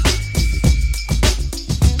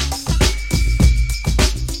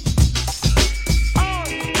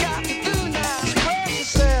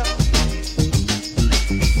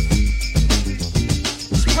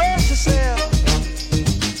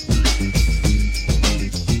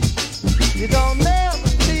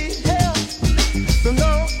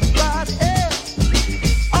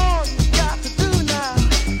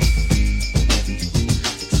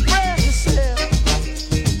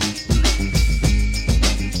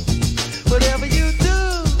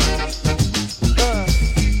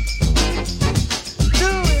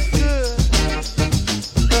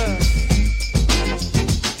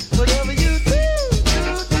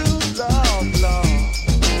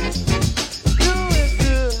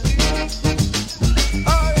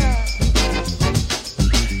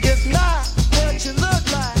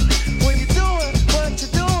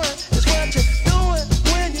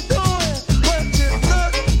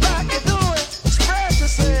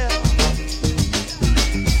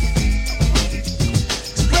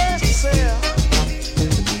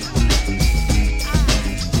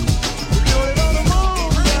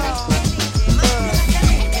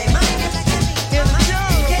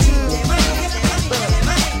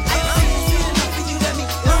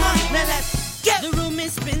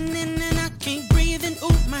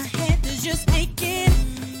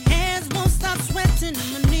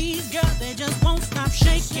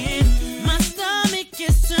 shaking. My stomach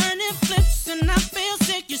is turning flips and I feel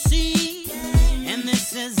sick, you see. And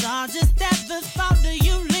this is all just at the thought of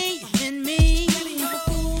you leaving me.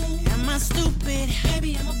 Am I stupid?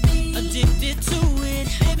 Maybe I'm addicted to it.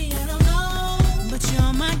 Maybe I don't know. But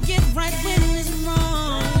you're my get right when it's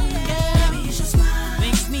wrong. Maybe it's your smile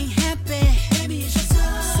makes me happy. Maybe it's your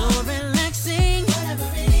touch so relaxing. Whatever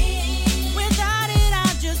it is. Without it,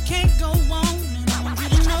 I just can't go on. And I want you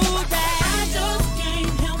to know that I just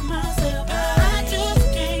can't help myself. I just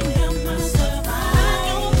can't help myself. I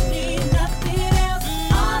don't need nothing else.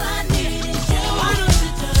 All I need is you. Why don't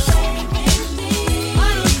you just stay with me? Why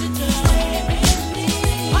don't you just stay with me?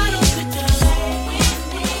 Why don't you just stay with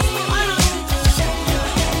me? Why don't you just stay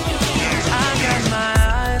with me? I got my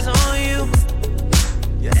eyes on you.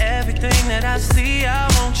 You're everything that I see. I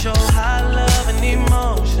want your high love and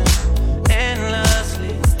emotion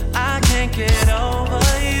endlessly. I can't get over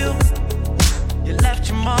you. You left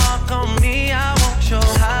your mark on me. I want your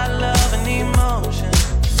high love and emotion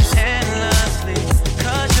endlessly.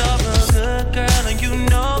 'Cause you're a good girl and you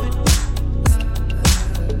know it.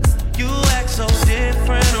 You act so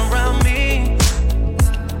different around me.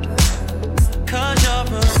 'Cause you're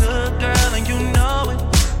a good girl and you know it.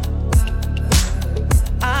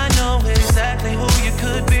 I know exactly who you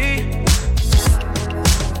could be.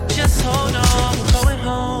 Just hold on, we're going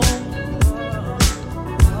home.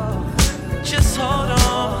 Just hold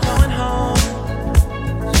on, we're going home.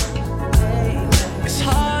 It's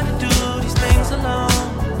hard to do these things alone.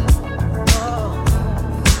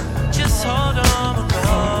 Just hold on, we're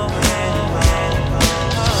going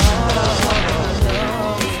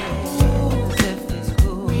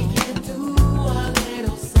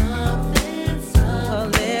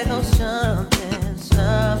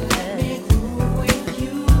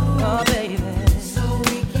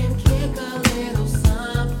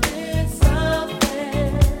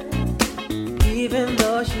Even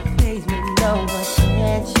though she pays me no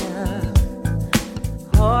attention,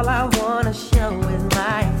 all I wanna show is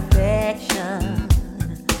my affection.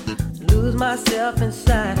 Lose myself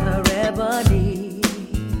inside her ebony,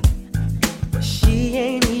 but she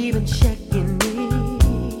ain't even checking me.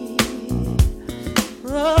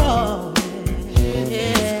 Oh,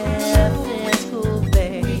 yeah, that's cool,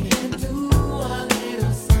 baby.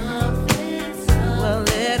 A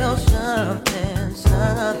little something,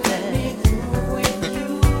 something.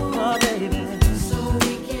 Oh, baby. So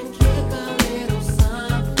we can kick a little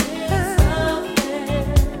something, something.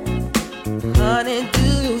 Honey,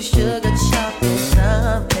 do sugar chocolate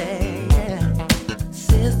something, yeah.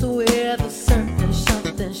 Sister with a certain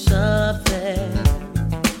something, something.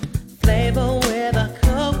 Flavor with a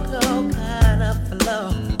cocoa kind of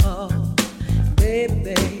flow. Baby,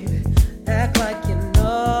 baby, act like you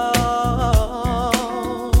know.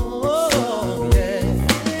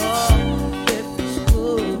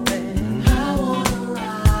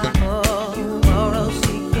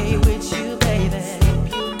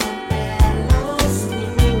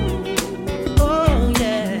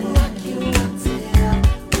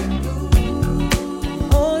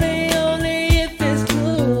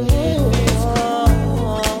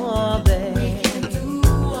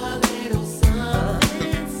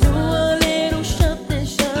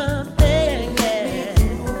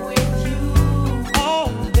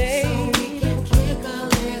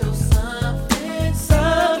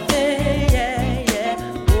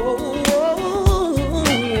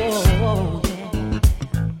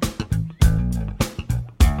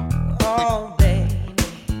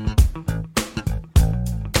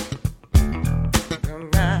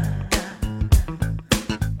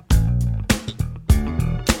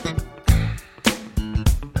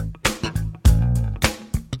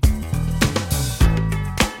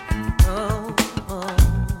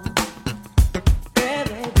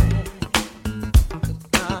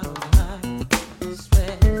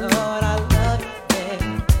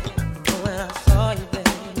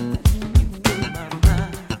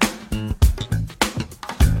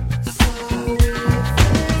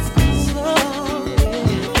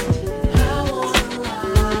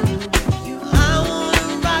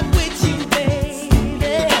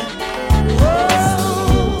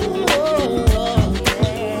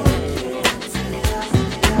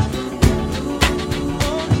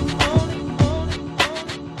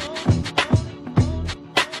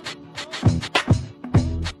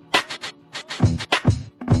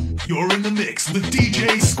 You're in the mix with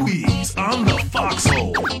DJ Squeeze on the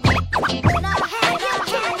Foxhole.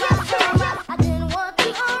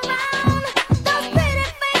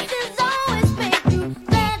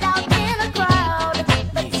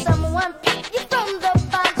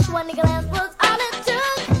 Glance was all it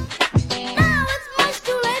took. Now it's much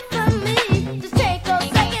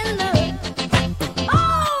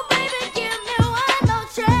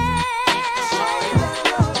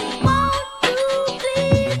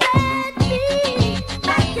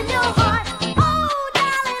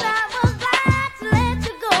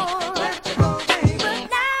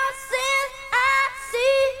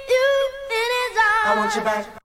I want you back.